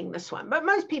hang this one. But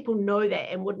most people know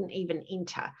that and wouldn't even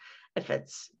enter if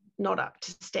it's not up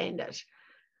to standard.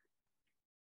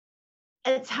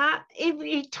 It's hard.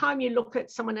 Every time you look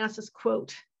at someone else's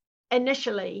quilt,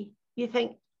 initially you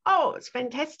think, oh, it's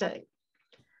fantastic.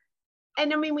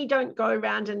 And I mean, we don't go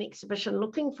around an exhibition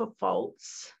looking for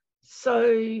faults.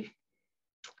 So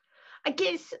I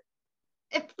guess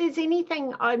if there's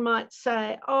anything I might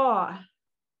say, oh,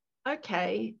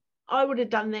 okay, I would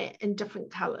have done that in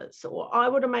different colors, or I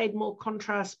would have made more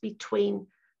contrast between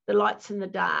the lights and the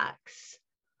darks.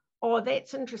 Oh,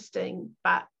 that's interesting,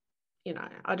 but you know,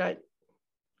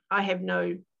 I have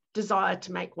no desire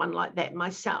to make one like that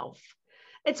myself.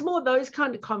 It's more those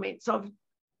kind of comments of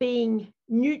being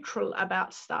neutral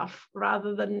about stuff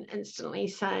rather than instantly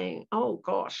saying, oh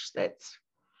gosh, that's,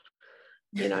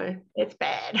 you know, it's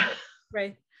bad.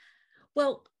 Right.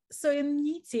 Well, so in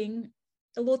knitting,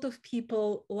 a lot of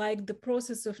people like the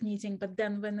process of knitting, but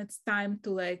then when it's time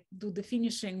to like do the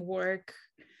finishing work,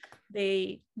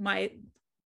 they might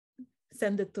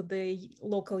send it to the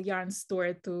local yarn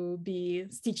store to be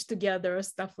stitched together or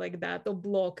stuff like that, or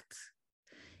blocked.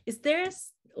 Is there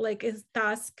like a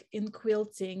task in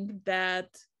quilting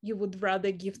that you would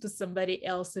rather give to somebody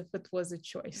else if it was a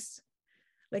choice?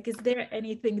 Like, is there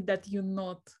anything that you're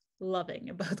not loving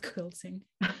about quilting?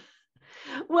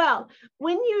 Well,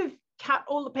 when you've cut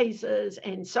all the pieces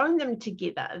and sewn them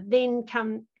together, then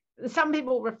some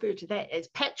people refer to that as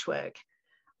patchwork.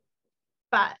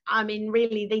 But I mean,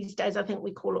 really these days, I think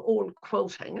we call it all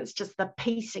quilting. It's just the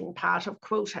piecing part of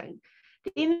quilting.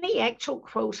 In the actual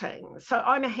quilting, so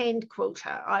I'm a hand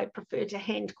quilter. I prefer to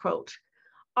hand quilt.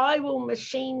 I will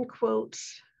machine quilt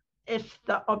if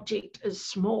the object is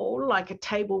small, like a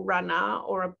table runner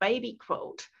or a baby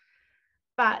quilt.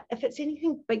 But if it's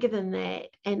anything bigger than that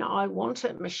and I want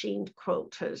it machine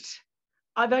quilted,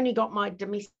 I've only got my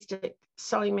domestic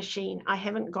sewing machine. I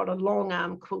haven't got a long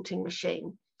arm quilting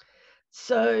machine.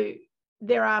 So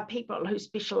there are people who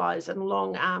specialize in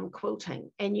long arm quilting,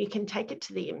 and you can take it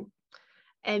to them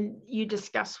and you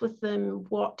discuss with them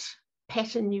what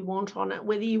pattern you want on it,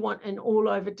 whether you want an all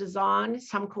over design,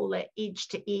 some call that edge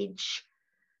to edge.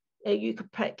 You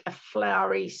could pick a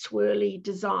flowery, swirly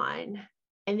design,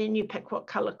 and then you pick what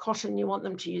color cotton you want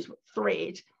them to use with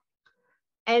thread.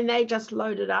 And they just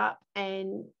load it up,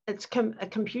 and it's a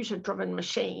computer driven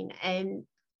machine, and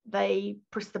they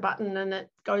press the button and it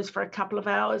goes for a couple of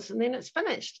hours and then it's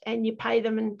finished, and you pay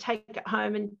them and take it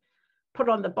home and put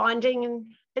on the binding and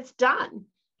it's done.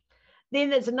 Then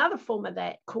there's another form of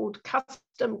that called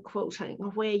custom quilting,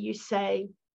 where you say,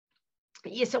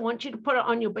 yes, I want you to put it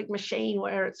on your big machine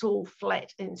where it's all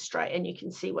flat and straight and you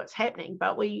can see what's happening,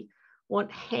 but we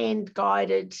want hand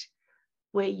guided,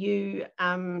 where you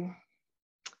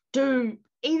do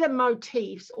either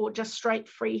motifs or just straight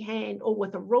freehand or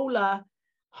with a ruler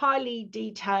highly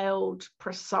detailed,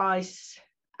 precise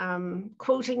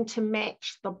quilting to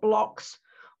match the blocks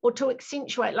or to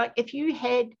accentuate. Like if you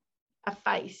had a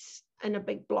face in a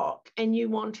big block and you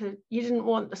didn't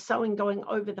want the sewing going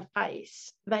over the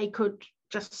face, they could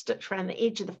just stitch around the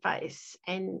edge of the face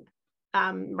and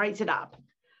raise it up.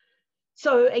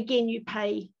 So again, you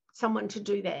pay someone to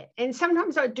do that. And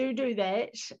sometimes I do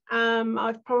that.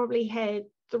 I've probably had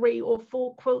 3 or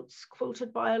 4 quilts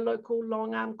quilted by a local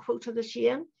long arm quilter this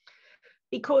year,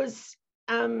 because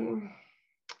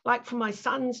like for my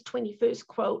son's 21st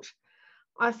quilt,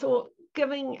 I thought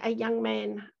giving a young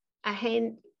man a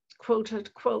hand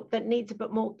quilted quilt that needs a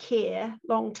bit more care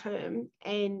long term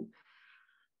and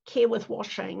care with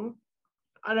washing,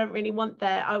 I don't really want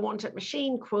that. I want it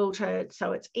machine quilted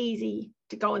so it's easy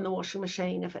to go in the washing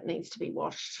machine if it needs to be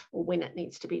washed or when it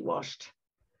needs to be washed.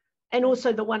 And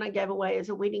also the one I gave away as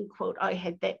a wedding quilt, I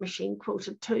had that machine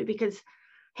quilted too, because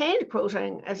hand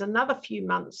quilting is another few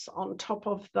months on top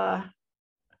of the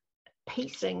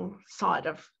piecing side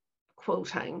of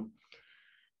quilting.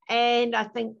 And I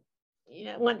think,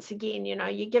 once again,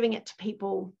 you're giving it to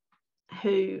people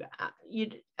who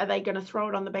are they going to throw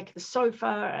it on the back of the sofa?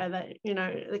 Are they,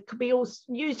 it could be all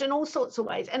used in all sorts of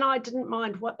ways. And I didn't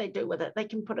mind what they do with it. They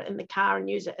can put it in the car and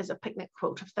use it as a picnic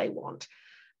quilt if they want.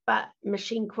 But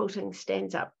machine quilting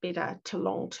stands up better to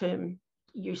long-term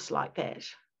use like that.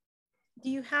 Do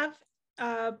you have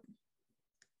a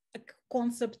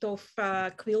concept of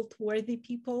quilt-worthy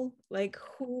people? Like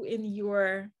who in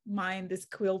your mind is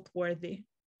quilt-worthy?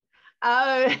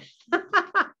 Oh,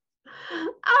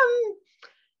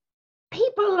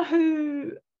 people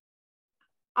who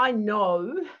I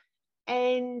know,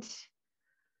 and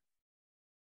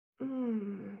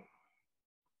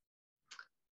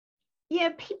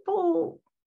people,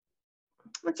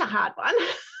 it's a hard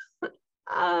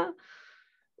one.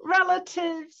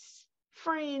 Relatives,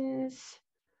 friends,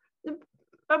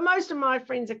 but most of my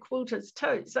friends are quilters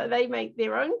too, so they make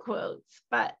their own quilts.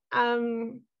 But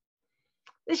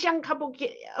this young couple,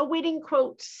 a wedding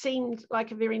quilt seemed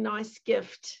like a very nice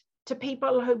gift to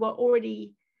people who were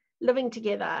already living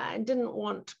together and didn't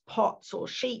want pots or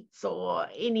sheets or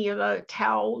any of the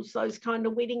towels, those kind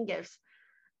of wedding gifts.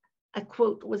 A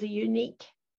quilt was a unique,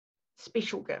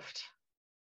 special gift.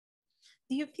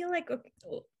 Do you feel like, okay,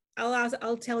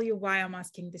 I'll tell you why I'm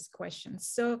asking this question.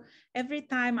 So every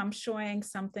time I'm showing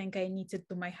something I knitted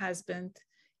to my husband,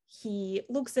 he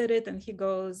looks at it and he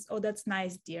goes, "Oh, that's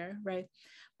nice, dear," right?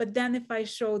 But then if I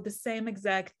show the same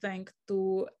exact thing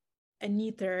to a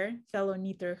knitter, fellow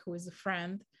knitter who is a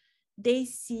friend, they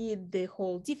see the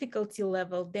whole difficulty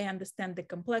level, they understand the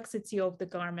complexity of the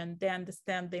garment, they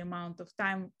understand the amount of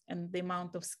time and the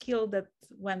amount of skill that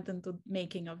went into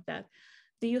making of that.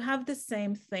 Do you have the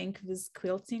same thing with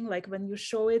quilting? Like when you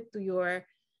show it to your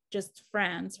just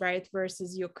friends, right,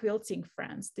 versus your quilting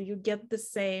friends, do you get the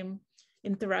same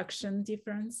interaction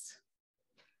difference?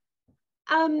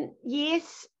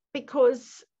 Yes,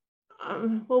 because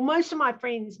most of my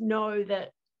friends know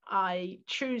that I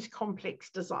choose complex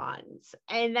designs,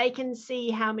 and they can see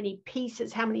how many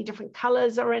pieces, how many different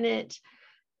colors are in it.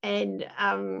 And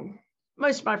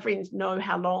most of my friends know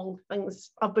how long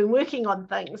I've been working on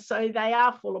things, so they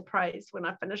are full of praise when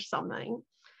I finish something.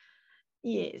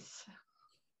 Yes.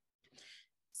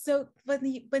 So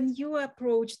when you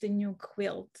approach the new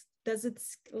quilt,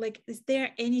 is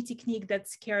there any technique that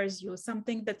scares you,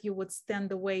 something that you would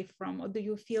stand away from, or do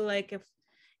you feel like if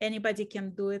anybody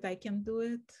can do it, I can do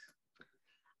it?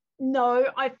 No,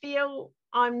 I feel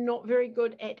I'm not very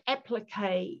good at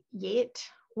applique yet,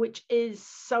 which is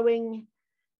sewing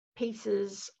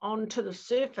pieces onto the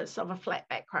surface of a flat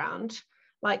background,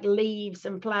 like leaves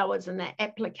and flowers and that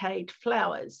appliqued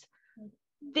flowers.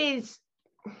 There's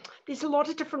a lot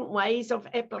of different ways of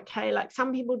applique. Like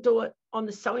some people do it on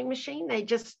the sewing machine. They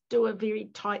just do a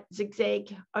very tight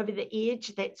zigzag over the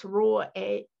edge. That's raw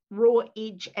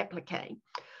edge applique.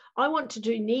 I want to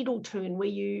do needle turn, where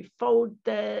you fold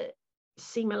the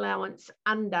seam allowance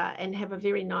under and have a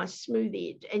very nice smooth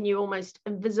edge, and you almost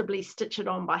invisibly stitch it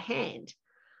on by hand.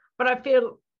 But I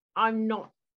feel I'm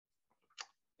not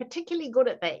particularly good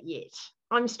at that yet.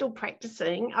 I'm still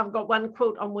practicing. I've got one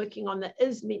quilt I'm working on that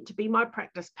is meant to be my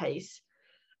practice piece,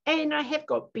 and I have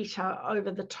got better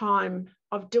over the time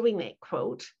of doing that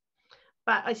quilt,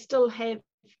 but I still have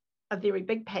a very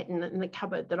big pattern in the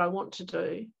cupboard that I want to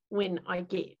do when I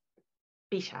get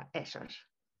better at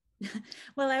it.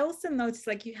 Well, I also noticed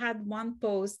like you had one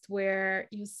post where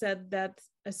you said that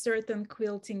a certain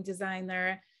quilting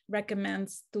designer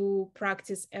recommends to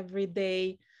practice every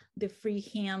day the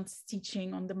freehand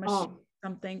stitching on the machine,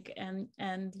 something,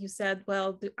 and you said,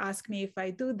 well, ask me if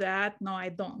I do that. No, I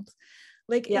don't.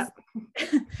 Like, Yeah.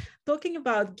 talking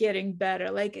about getting better,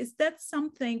 like, is that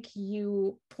something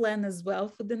you plan as well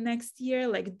for the next year?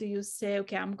 Like, do you say,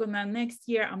 okay, next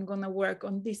year, I'm gonna work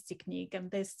on this technique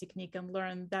and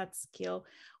learn that skill?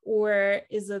 Or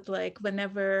is it like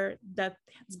whenever that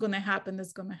is gonna happen,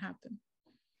 it's gonna happen?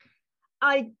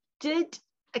 I did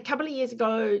a couple of years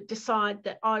ago decide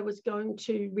that I was going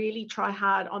to really try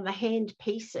hard on the hand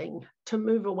piecing to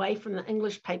move away from the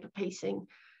English paper piecing,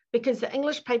 because the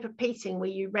English paper piecing, where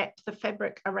you wrap the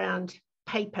fabric around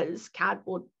papers,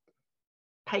 cardboard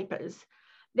papers,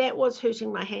 that was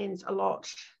hurting my hands a lot.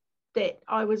 That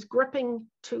I was gripping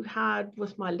too hard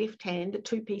with my left hand, the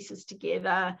two pieces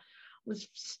together, was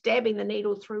stabbing the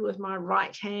needle through with my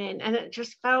right hand, and it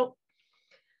just felt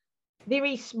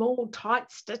very small,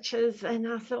 tight stitches. And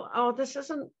I thought, oh, this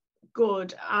isn't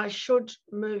good. I should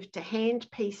move to hand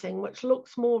piecing, which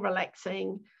looks more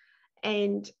relaxing.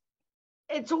 And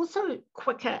it's also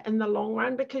quicker in the long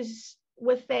run, because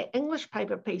with that English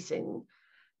paper piecing,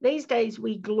 these days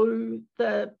we glue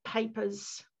the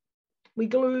papers, we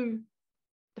glue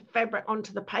the fabric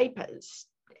onto the papers.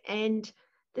 And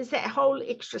there's that whole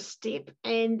extra step,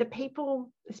 and the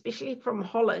people, especially from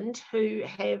Holland, who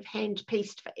have hand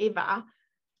pieced forever,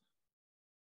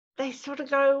 they sort of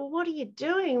go, what are you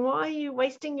doing? Why are you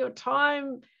wasting your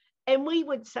time? And we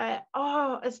would say,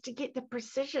 oh, it's to get the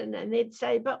precision. And they'd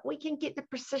say, but we can get the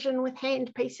precision with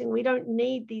hand piecing. We don't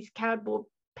need these cardboard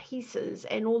pieces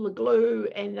and all the glue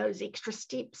and those extra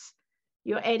steps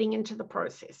you're adding into the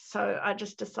process. So I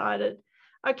just decided,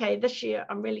 okay, this year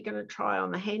I'm really going to try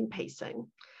on the hand piecing.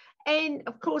 And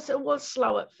of course, it was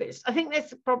slow at first. I think that's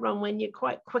the problem when you're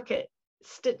quite quick at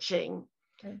stitching.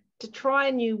 Okay. To try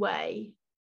a new way,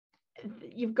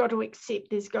 you've got to accept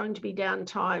there's going to be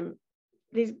downtime.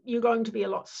 You're going to be a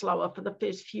lot slower for the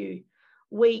first few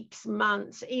weeks,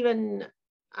 months, even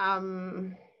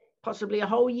possibly a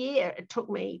whole year it took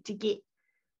me to get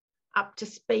up to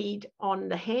speed on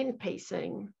the hand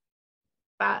piecing.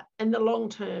 But in the long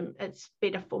term, it's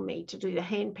better for me to do the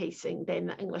hand piecing than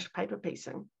the English paper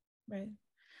piecing. Right.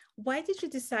 Why did you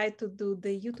decide to do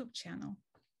the YouTube channel?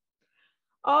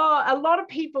 Oh, a lot of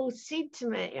people said to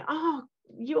me, oh,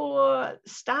 your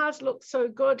stars look so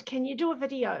good. Can you do a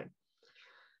video?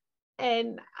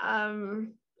 And I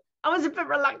was a bit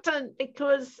reluctant,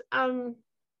 because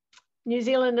New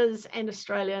Zealanders and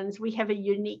Australians, we have a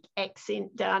unique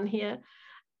accent down here.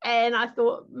 And I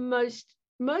thought most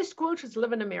quilters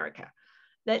live in America.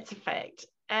 That's a fact.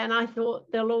 And I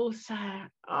thought they'll all say,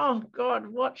 oh God,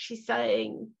 what's she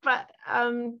saying? But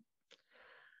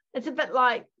it's a bit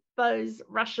like those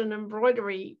Russian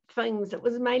embroidery things. It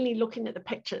was mainly looking at the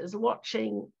pictures,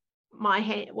 watching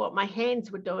what my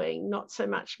hands were doing, not so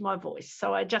much my voice.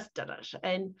 So I just did it.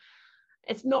 And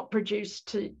it's not produced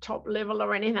to top level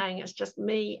or anything. It's just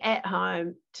me at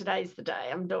home. Today's the day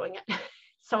I'm doing it.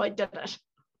 So I did it.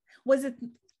 Was it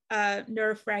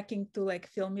nerve-wracking to like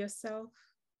film yourself?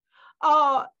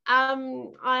 Oh, I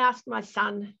asked my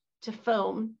son to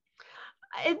film.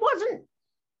 It wasn't,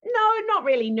 no, not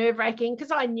really nerve-wracking,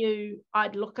 because I knew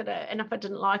I'd look at it, and if I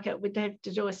didn't like it, we'd have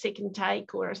to do a second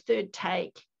take or a third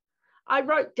take. I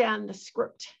wrote down the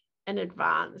script in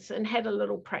advance and had a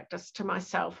little practice to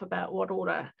myself about what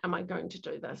order am I going to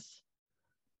do this.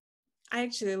 I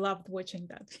actually loved watching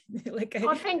that.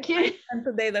 Thank you. I spent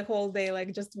today, the whole day,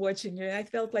 like just watching it. I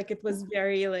felt like it was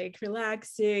very like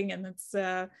relaxing, and it's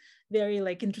very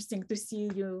like interesting to see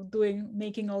you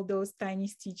making all those tiny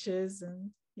stitches,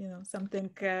 and something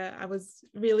I was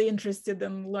really interested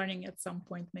in learning at some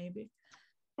point, maybe.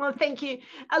 Well, thank you.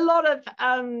 A lot of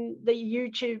the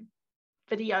YouTube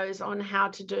videos on how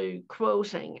to do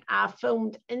quilting are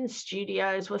filmed in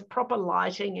studios with proper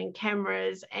lighting and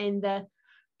cameras, and the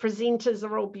presenters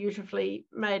are all beautifully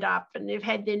made up, and they've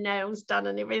had their nails done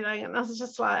and everything. And I was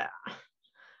just like,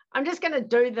 I'm just going to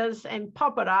do this and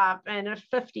pop it up, and if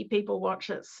 50 people watch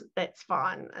it, that's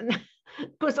fine. And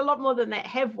of course, a lot more than that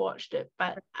have watched it,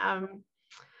 but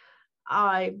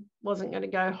I wasn't going to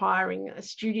go hiring a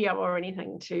studio or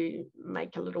anything to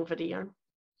make a little video.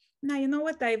 Now, you know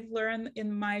what I've learned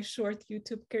in my short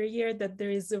YouTube career, that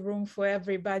there is a room for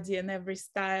everybody and every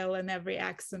style and every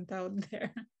accent out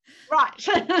there.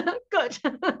 Right. Good.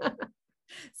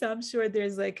 So I'm sure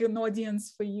there's like an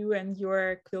audience for you and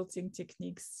your quilting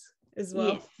techniques as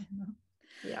well. Yes.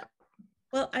 Yeah.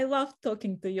 Well, I loved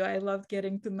talking to you. I loved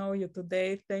getting to know you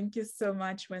today. Thank you so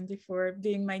much, Wendy, for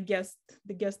being my guest,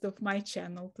 the guest of my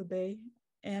channel today.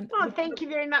 And thank you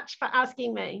very much for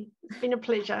asking me. It's been a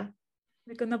pleasure.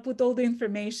 We're going to put all the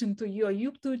information to your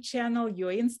YouTube channel,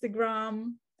 your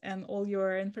Instagram, and all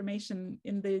your information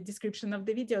in the description of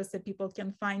the video, so people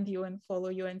can find you and follow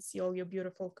you and see all your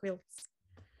beautiful quilts.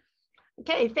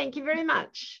 Okay, thank you very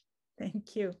much.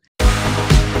 Thank you.